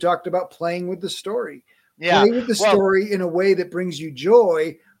is what you talked about, playing with the story. Yeah. Play with the story in a way that brings you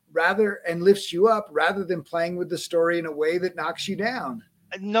joy and lifts you up, rather than playing with the story in a way that knocks you down.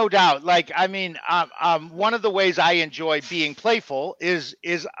 No doubt. Like, I mean, one of the ways I enjoy being playful is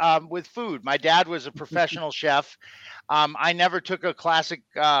with food. My dad was a professional chef. I never took a classic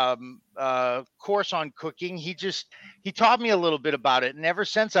course on cooking. He taught me a little bit about it. And ever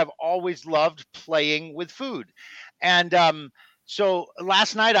since, I've always loved playing with food. And so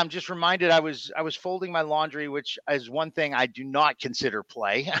last night, I'm just reminded I was folding my laundry, which is one thing I do not consider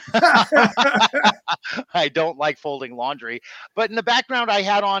play. I don't like folding laundry. But in the background, I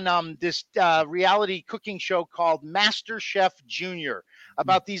had on this reality cooking show called Master Chef Junior,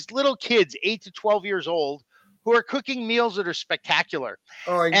 about these little kids, 8 to 12 years old, who are cooking meals that are spectacular.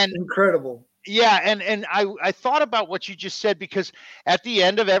 Oh, and incredible. Yeah. And I thought about what you just said, because at the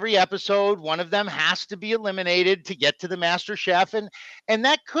end of every episode, one of them has to be eliminated to get to the Master Chef. And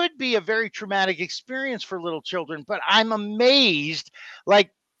that could be a very traumatic experience for little children. But I'm amazed, like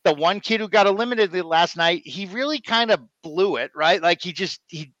the one kid who got eliminated last night, he really kind of blew it, right? Like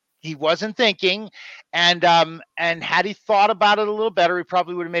he wasn't thinking, and had he thought about it a little better, he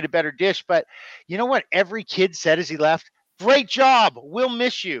probably would have made a better dish. But you know what every kid said as he left? Great job. We'll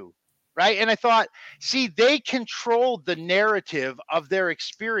miss you. Right. And I thought, see, they controlled the narrative of their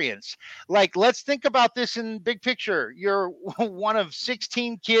experience. Like, let's think about this in big picture. You're one of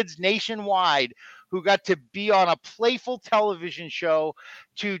 16 kids nationwide who got to be on a playful television show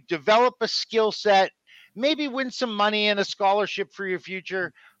to develop a skill set, maybe win some money and a scholarship for your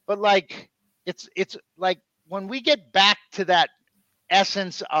future. But like, it's like when we get back to that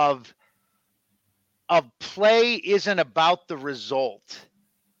essence of play isn't about the result.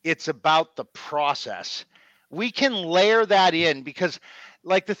 It's about the process. We can layer that in, because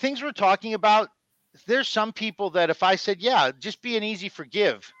like the things we're talking about, there's some people that if I said, yeah, just be an easy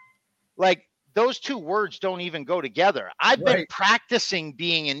forgive, like those two words don't even go together. I've been practicing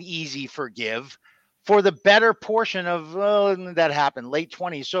being an easy forgive for the better portion of, that happened late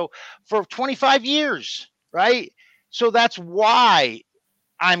 20s. So for 25 years, right? So that's why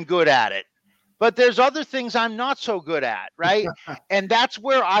I'm good at it. But there's other things I'm not so good at, right? And that's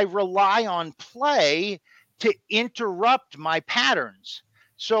where I rely on play to interrupt my patterns.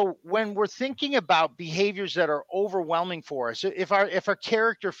 So when we're thinking about behaviors that are overwhelming for us, if our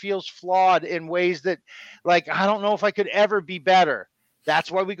character feels flawed in ways that, like, I don't know if I could ever be better, that's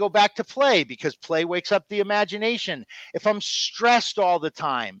why we go back to play, because play wakes up the imagination. If I'm stressed all the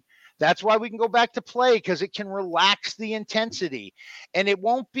time, that's why we can go back to play, because it can relax the intensity. And it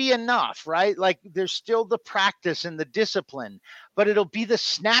won't be enough, right? Like there's still the practice and the discipline, but it'll be the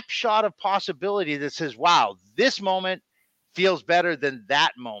snapshot of possibility that says, wow, this moment feels better than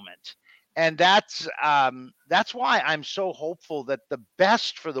that moment. And that's why I'm so hopeful that the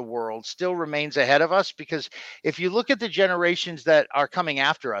best for the world still remains ahead of us. Because if you look at the generations that are coming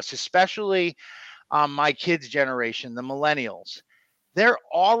after us, especially my kids' generation, the millennials, they're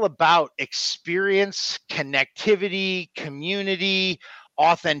all about experience, connectivity, community,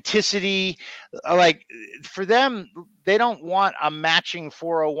 authenticity. Like for them, they don't want a matching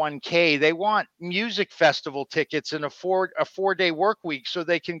 401k. They want music festival tickets and a 4-day work week so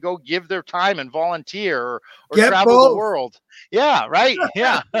they can go give their time and volunteer or travel both. The world. Yeah, right.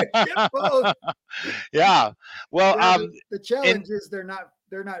 Yeah. Yeah. Well, the challenge is they're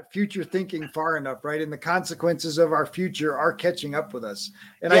not future thinking far enough, right? And the consequences of our future are catching up with us.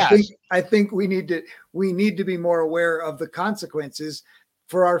 And yes. I think we need to be more aware of the consequences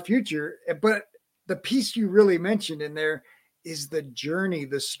for our future. But the piece you really mentioned in there is the journey,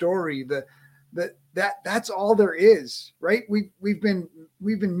 the story, that's all there is, right? We've been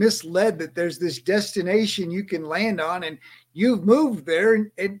misled that there's this destination you can land on, and you've moved there,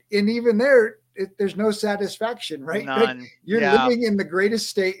 and even there, there's no satisfaction, right? None. Like you're living in the greatest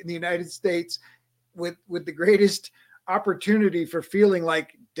state in the United States with the greatest opportunity for feeling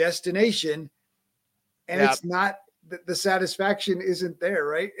like destination, and it's not. The satisfaction isn't there,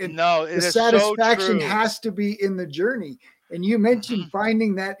 right? And no, the satisfaction has to be in the journey. And you mentioned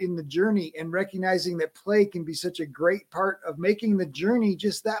finding that in the journey and recognizing that play can be such a great part of making the journey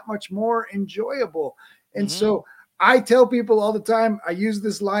just that much more enjoyable. And so I tell people all the time, I use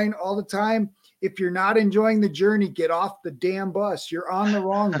this line all the time. If you're not enjoying the journey, get off the damn bus. You're on the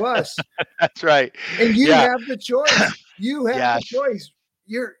wrong bus. That's right. And you Yeah. have the choice. You have Yes. the choice.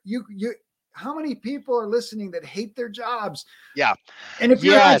 You how many people are listening that hate their jobs? Yeah. And if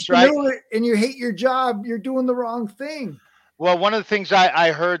you're Yes, an right. entrepreneur and you hate your job, you're doing the wrong thing. Well, one of the things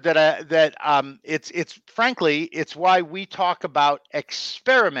I heard that it's frankly it's why we talk about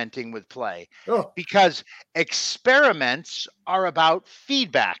experimenting with play, Oh, because experiments are about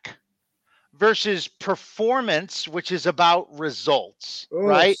feedback versus performance, which is about results,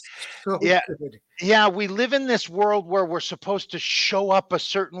 right? so Yeah. good. Yeah, we live in this world where we're supposed to show up a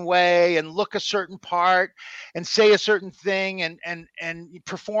certain way and look a certain part and say a certain thing and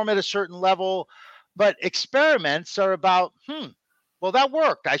perform at a certain level. But experiments are about, well, that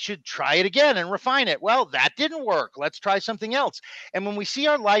worked. I should try it again and refine it. Well, that didn't work. Let's try something else. And when we see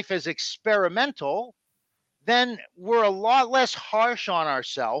our life as experimental, then we're a lot less harsh on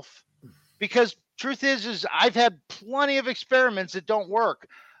ourselves, because truth is I've had plenty of experiments that don't work.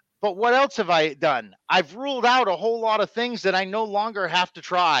 But what else have I done? I've ruled out a whole lot of things that I no longer have to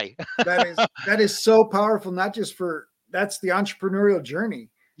try. That is so powerful. Not just for that's the entrepreneurial journey.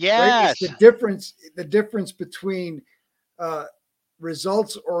 Yes. Right? It's the difference between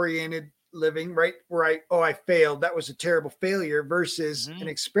results oriented living, right? Where I failed. That was a terrible failure versus an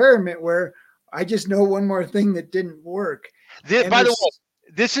experiment where I just know one more thing that didn't work. By the way,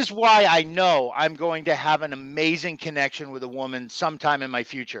 this is why I know I'm going to have an amazing connection with a woman sometime in my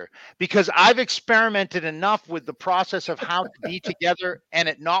future, because I've experimented enough with the process of how to be together and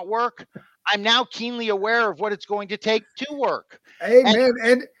it not work. I'm now keenly aware of what it's going to take to work.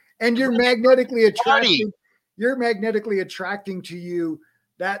 Amen. And you're magnetically attracting. You're magnetically attracting to you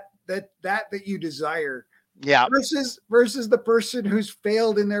that you desire. Yeah. Versus the person who's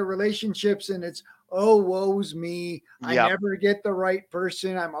failed in their relationships and it's, oh, woe's me. I never get the right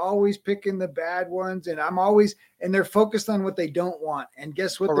person. I'm always picking the bad ones and they're focused on what they don't want. And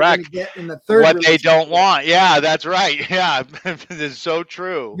guess what? Correct. They're going to get in the third. What they don't want. Yeah, that's right. Yeah. This is so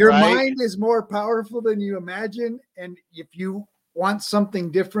true. Your mind is more powerful than you imagine. And if you want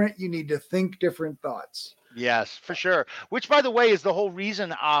something different, you need to think different thoughts. Yes, for sure. Which, by the way, is the whole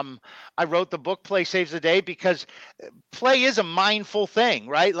reason I wrote the book Play Saves the Day, because play is a mindful thing,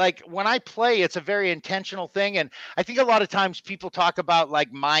 right? Like when I play, it's a very intentional thing. And I think a lot of times people talk about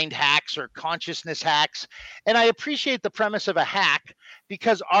like mind hacks or consciousness hacks. And I appreciate the premise of a hack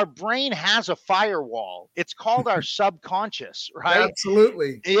because our brain has a firewall. It's called our subconscious, right?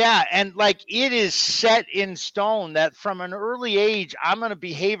 Absolutely. Yeah. And like it is set in stone that from an early age, I'm going to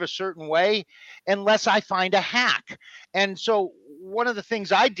behave a certain way unless I find a hack. And so one of the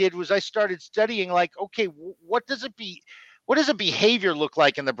things I did was I started studying like, okay, what does a behavior look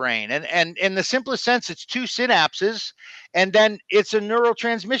like in the brain? And in the simplest sense, it's two synapses, and then it's a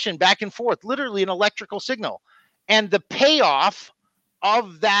neurotransmission back and forth, literally an electrical signal. And the payoff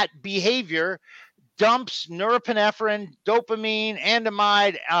of that behavior dumps norepinephrine, dopamine,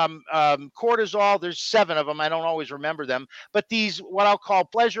 anandamide, cortisol. There's 7 of them. I don't always remember them, but these, what I'll call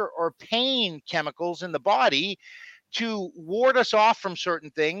pleasure or pain chemicals in the body to ward us off from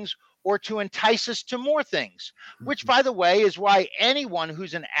certain things or to entice us to more things, which, by the way, is why anyone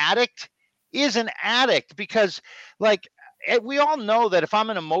who's an addict is an addict, because like we all know that if I'm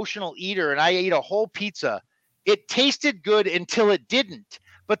an emotional eater and I ate a whole pizza, it tasted good until it didn't.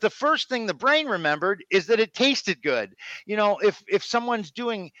 But the first thing the brain remembered is that it tasted good. You know, if someone's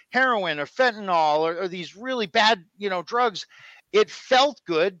doing heroin or fentanyl or these really bad, drugs, it felt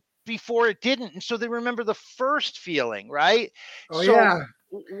good before it didn't. And so they remember the first feeling, right? Oh, so yeah.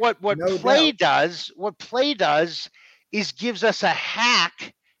 What play does is gives us a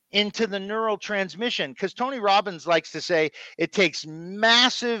hack into the neural transmission, because Tony Robbins likes to say it takes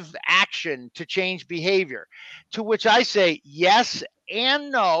massive action to change behavior, to which I say yes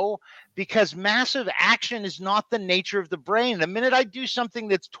and no, because massive action is not the nature of the brain. The minute I do something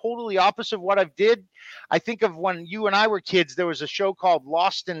that's totally opposite of what I've did, I think of when you and I were kids, there was a show called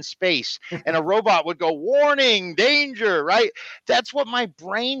Lost in Space, and a robot would go, warning, danger, right? That's what my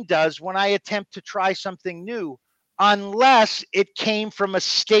brain does when I attempt to try something new, unless it came from a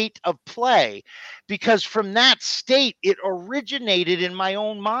state of play, because from that state, it originated in my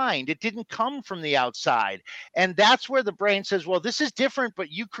own mind. It didn't come from the outside. And that's where the brain says, well, this is different,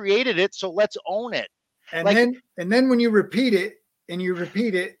 but you created it, so let's own it. And then when you repeat it and you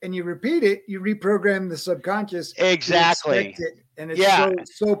repeat it and you repeat it, you reprogram the subconscious. Exactly. And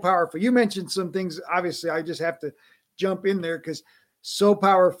it's so powerful. You mentioned some things, obviously I just have to jump in there because so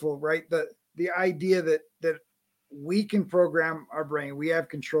powerful, right? The idea that we can program our brain. We have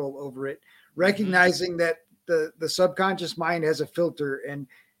control over it. Recognizing that the subconscious mind has a filter,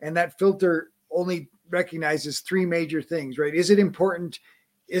 and that filter only recognizes three major things, right? Is it important?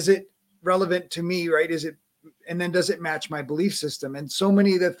 Is it relevant to me, right? And then does it match my belief system? And so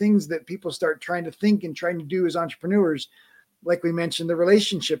many of the things that people start trying to think and trying to do as entrepreneurs, like we mentioned, the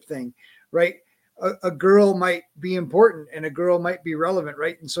relationship thing, right? A girl might be important and a girl might be relevant,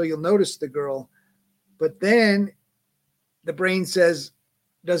 right? And so you'll notice the girl, but then the brain says,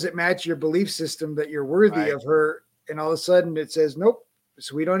 does it match your belief system that you're worthy of her? And all of a sudden it says, nope.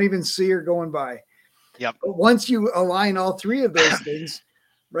 So we don't even see her going by. Yep. But once you align all three of those things,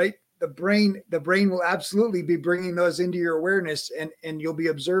 right? The brain will absolutely be bringing those into your awareness, and you'll be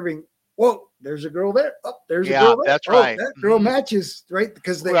observing, whoa, there's a girl there. Oh, there's a girl there. That's right. That girl matches, right?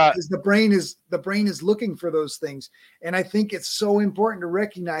 Because the brain is looking for those things. And I think it's so important to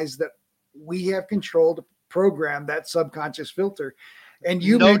recognize that we have control to program that subconscious filter. And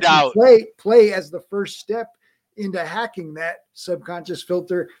you mentioned play as the first step into hacking that subconscious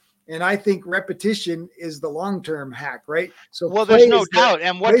filter. And I think repetition is the long-term hack, right? So, well, there's no doubt.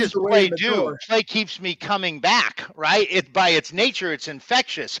 And what does play do? Play keeps me coming back, right? By its nature, it's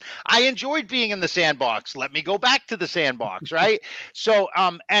infectious. I enjoyed being in the sandbox. Let me go back to the sandbox, right? So,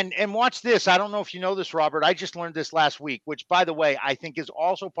 and watch this. I don't know if you know this, Robert. I just learned this last week, which, by the way, I think is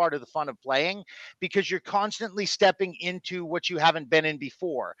also part of the fun of playing, because you're constantly stepping into what you haven't been in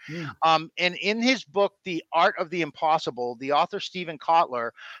before. And in his book, The Art of the Impossible, the author Steven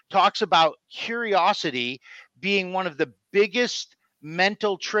Kotler talks about curiosity being one of the biggest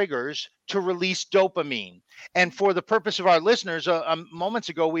mental triggers to release dopamine. And for the purpose of our listeners, moments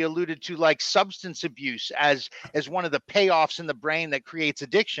ago, we alluded to like substance abuse as one of the payoffs in the brain that creates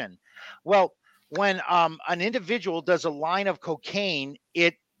addiction. Well, when an individual does a line of cocaine,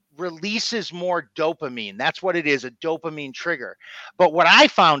 it releases more dopamine. That's what it is, a dopamine trigger. But what I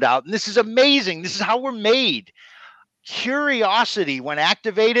found out, and this is amazing, this is how we're made. Curiosity, when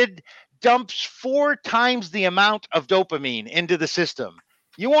activated, dumps 4 times the amount of dopamine into the system.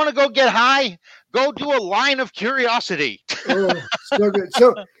 You want to go get high? Go do a line of curiosity. Oh, so good.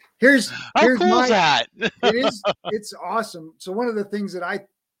 So here's how cool is that? It's awesome. So one of the things that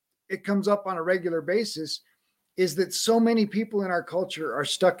it comes up on a regular basis is that so many people in our culture are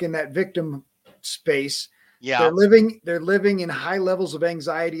stuck in that victim space. Yeah. They're living in high levels of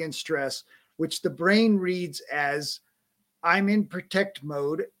anxiety and stress, which the brain reads as, I'm in protect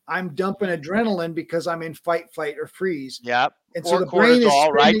mode. I'm dumping adrenaline because I'm in fight, flight, or freeze. Yep. And so the brain is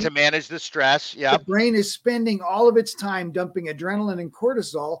right, to manage the stress. Yeah. The brain is spending all of its time dumping adrenaline and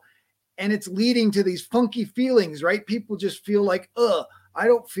cortisol, and it's leading to these funky feelings, right? People just feel like, I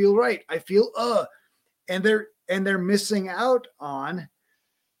don't feel right. I feel, and they're missing out on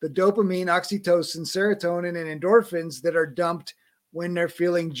the dopamine, oxytocin, serotonin, and endorphins that are dumped when they're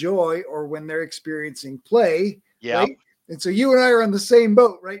feeling joy or when they're experiencing play. Yeah. Right? And so you and I are on the same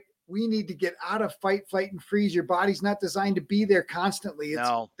boat, right? We need to get out of fight, flight, and freeze. Your body's not designed to be there constantly.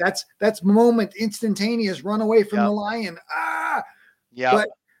 That's moment, instantaneous, run away from the lion. Yeah. But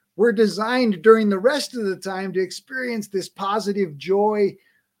we're designed during the rest of the time to experience this positive joy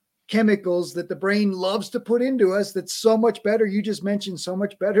chemicals that the brain loves to put into us. That's so much better. You just mentioned so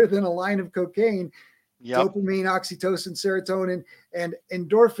much better than a line of cocaine. Dopamine, oxytocin, serotonin, and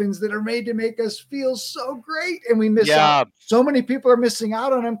endorphins that are made to make us feel so great. And we miss out. So many people are missing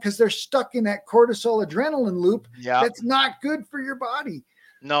out on them because they're stuck in that cortisol adrenaline loop. That's not good for your body.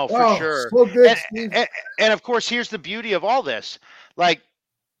 No, for sure. So good, and of course, here's the beauty of all this. Like,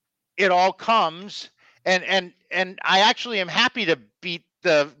 it all comes, and I actually am happy to beat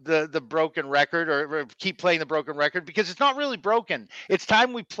the broken record, or keep playing the broken record, because it's not really broken. It's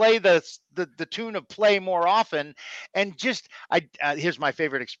time we play the tune of play more often. And just here's my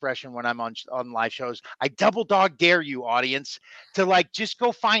favorite expression when I'm on live shows. I double dog dare you, audience, to like just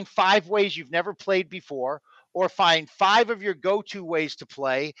go find 5 ways you've never played before, or find 5 of your go-to ways to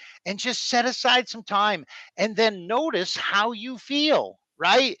play, and just set aside some time and then notice how you feel.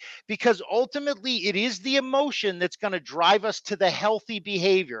 Right? Because ultimately it is the emotion that's going to drive us to the healthy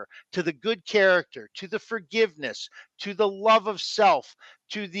behavior, to the good character, to the forgiveness, to the love of self,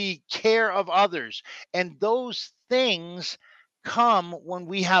 to the care of others. And those things come when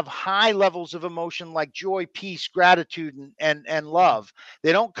we have high levels of emotion like joy, peace, gratitude, and love.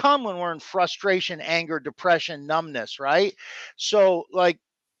 They don't come when we're in frustration, anger, depression, numbness, right? So like,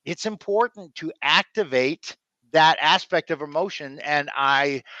 it's important to activate that aspect of emotion. And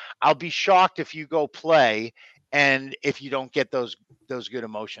I'll be shocked if you go play and if you don't get those good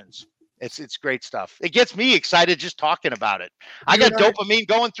emotions. It's great stuff. It gets me excited just talking about it. I got dopamine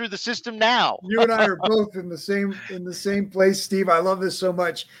going through the system now. You and I are both in the same place, Steve. I love this so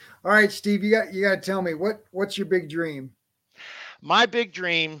much. All right, Steve, you got to tell me what's your big dream? My big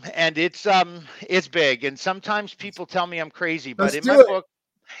dream, and it's big, and sometimes people tell me I'm crazy, but Let's do it.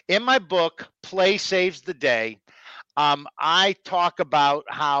 in my book, Play Saves the Day, I talk about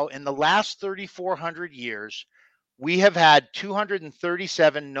how in the last 3,400 years, we have had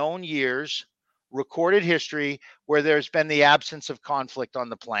 237 known years, recorded history, where there's been the absence of conflict on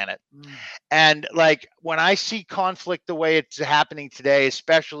the planet. And like when I see conflict the way it's happening today,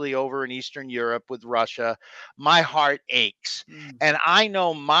 especially over in Eastern Europe with Russia, my heart aches. And I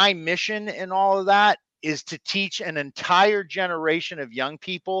know my mission in all of that is to teach an entire generation of young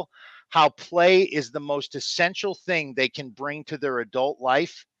people how play is the most essential thing they can bring to their adult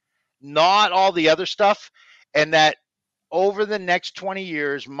life, not all the other stuff. And that over the next 20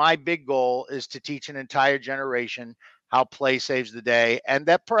 years, my big goal is to teach an entire generation how play saves the day, and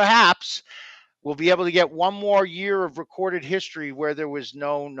that perhaps we'll be able to get one more year of recorded history where there was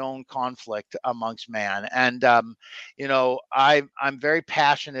no known conflict amongst man. And I'm very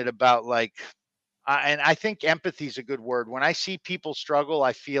passionate about and I think empathy is a good word. When I see people struggle,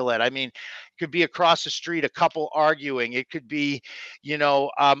 I feel it. I mean, it could be across the street, a couple arguing. It could be,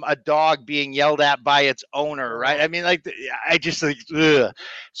 a dog being yelled at by its owner, right? I mean, I just like, ugh.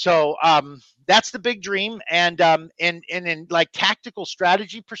 So that's the big dream. And in like tactical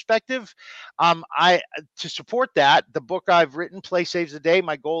strategy perspective, to support that, the book I've written, Play Saves the Day.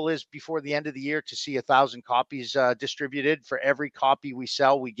 My goal is before the end of the year to see 1,000 copies distributed. For every copy we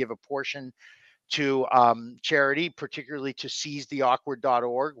sell, we give a portion to charity, particularly to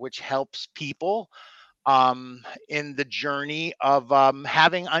seizetheawkward.org, which helps people in the journey of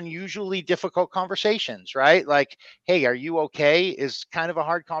having unusually difficult conversations, right? Like, hey, are you okay? Is kind of a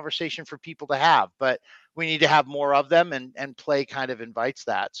hard conversation for people to have, but we need to have more of them, and play kind of invites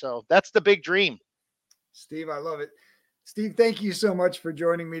that. So that's the big dream. Steve, I love it. Steve, thank you so much for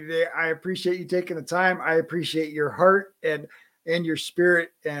joining me today. I appreciate you taking the time. I appreciate your heart and your spirit,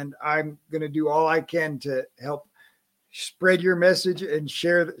 and I'm going to do all I can to help spread your message and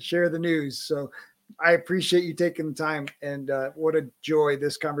share the news. So I appreciate you taking the time, and what a joy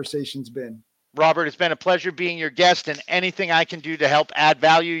this conversation's been. Robert, it's been a pleasure being your guest, and anything I can do to help add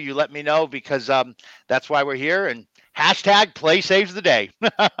value, you let me know, because that's why we're here. And hashtag Play Saves the Day.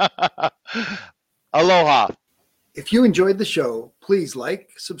 Aloha. If you enjoyed the show, please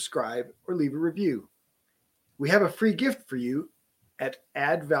like, subscribe, or leave a review. We have a free gift for you at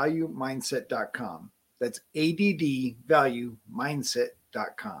addvaluemindset.com. That's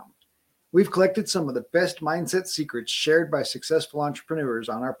addvaluemindset.com. We've collected some of the best mindset secrets shared by successful entrepreneurs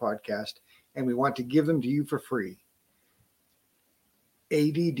on our podcast, and we want to give them to you for free.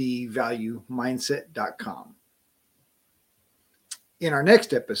 addvaluemindset.com. In our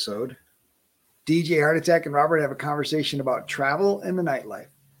next episode, DJ Heart Attack and Robert have a conversation about travel and the nightlife,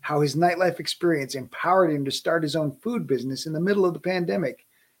 how his nightlife experience empowered him to start his own food business in the middle of the pandemic,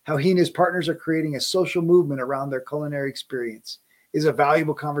 how he and his partners are creating a social movement around their culinary experience. It is a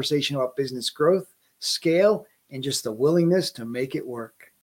valuable conversation about business growth, scale, and just the willingness to make it work.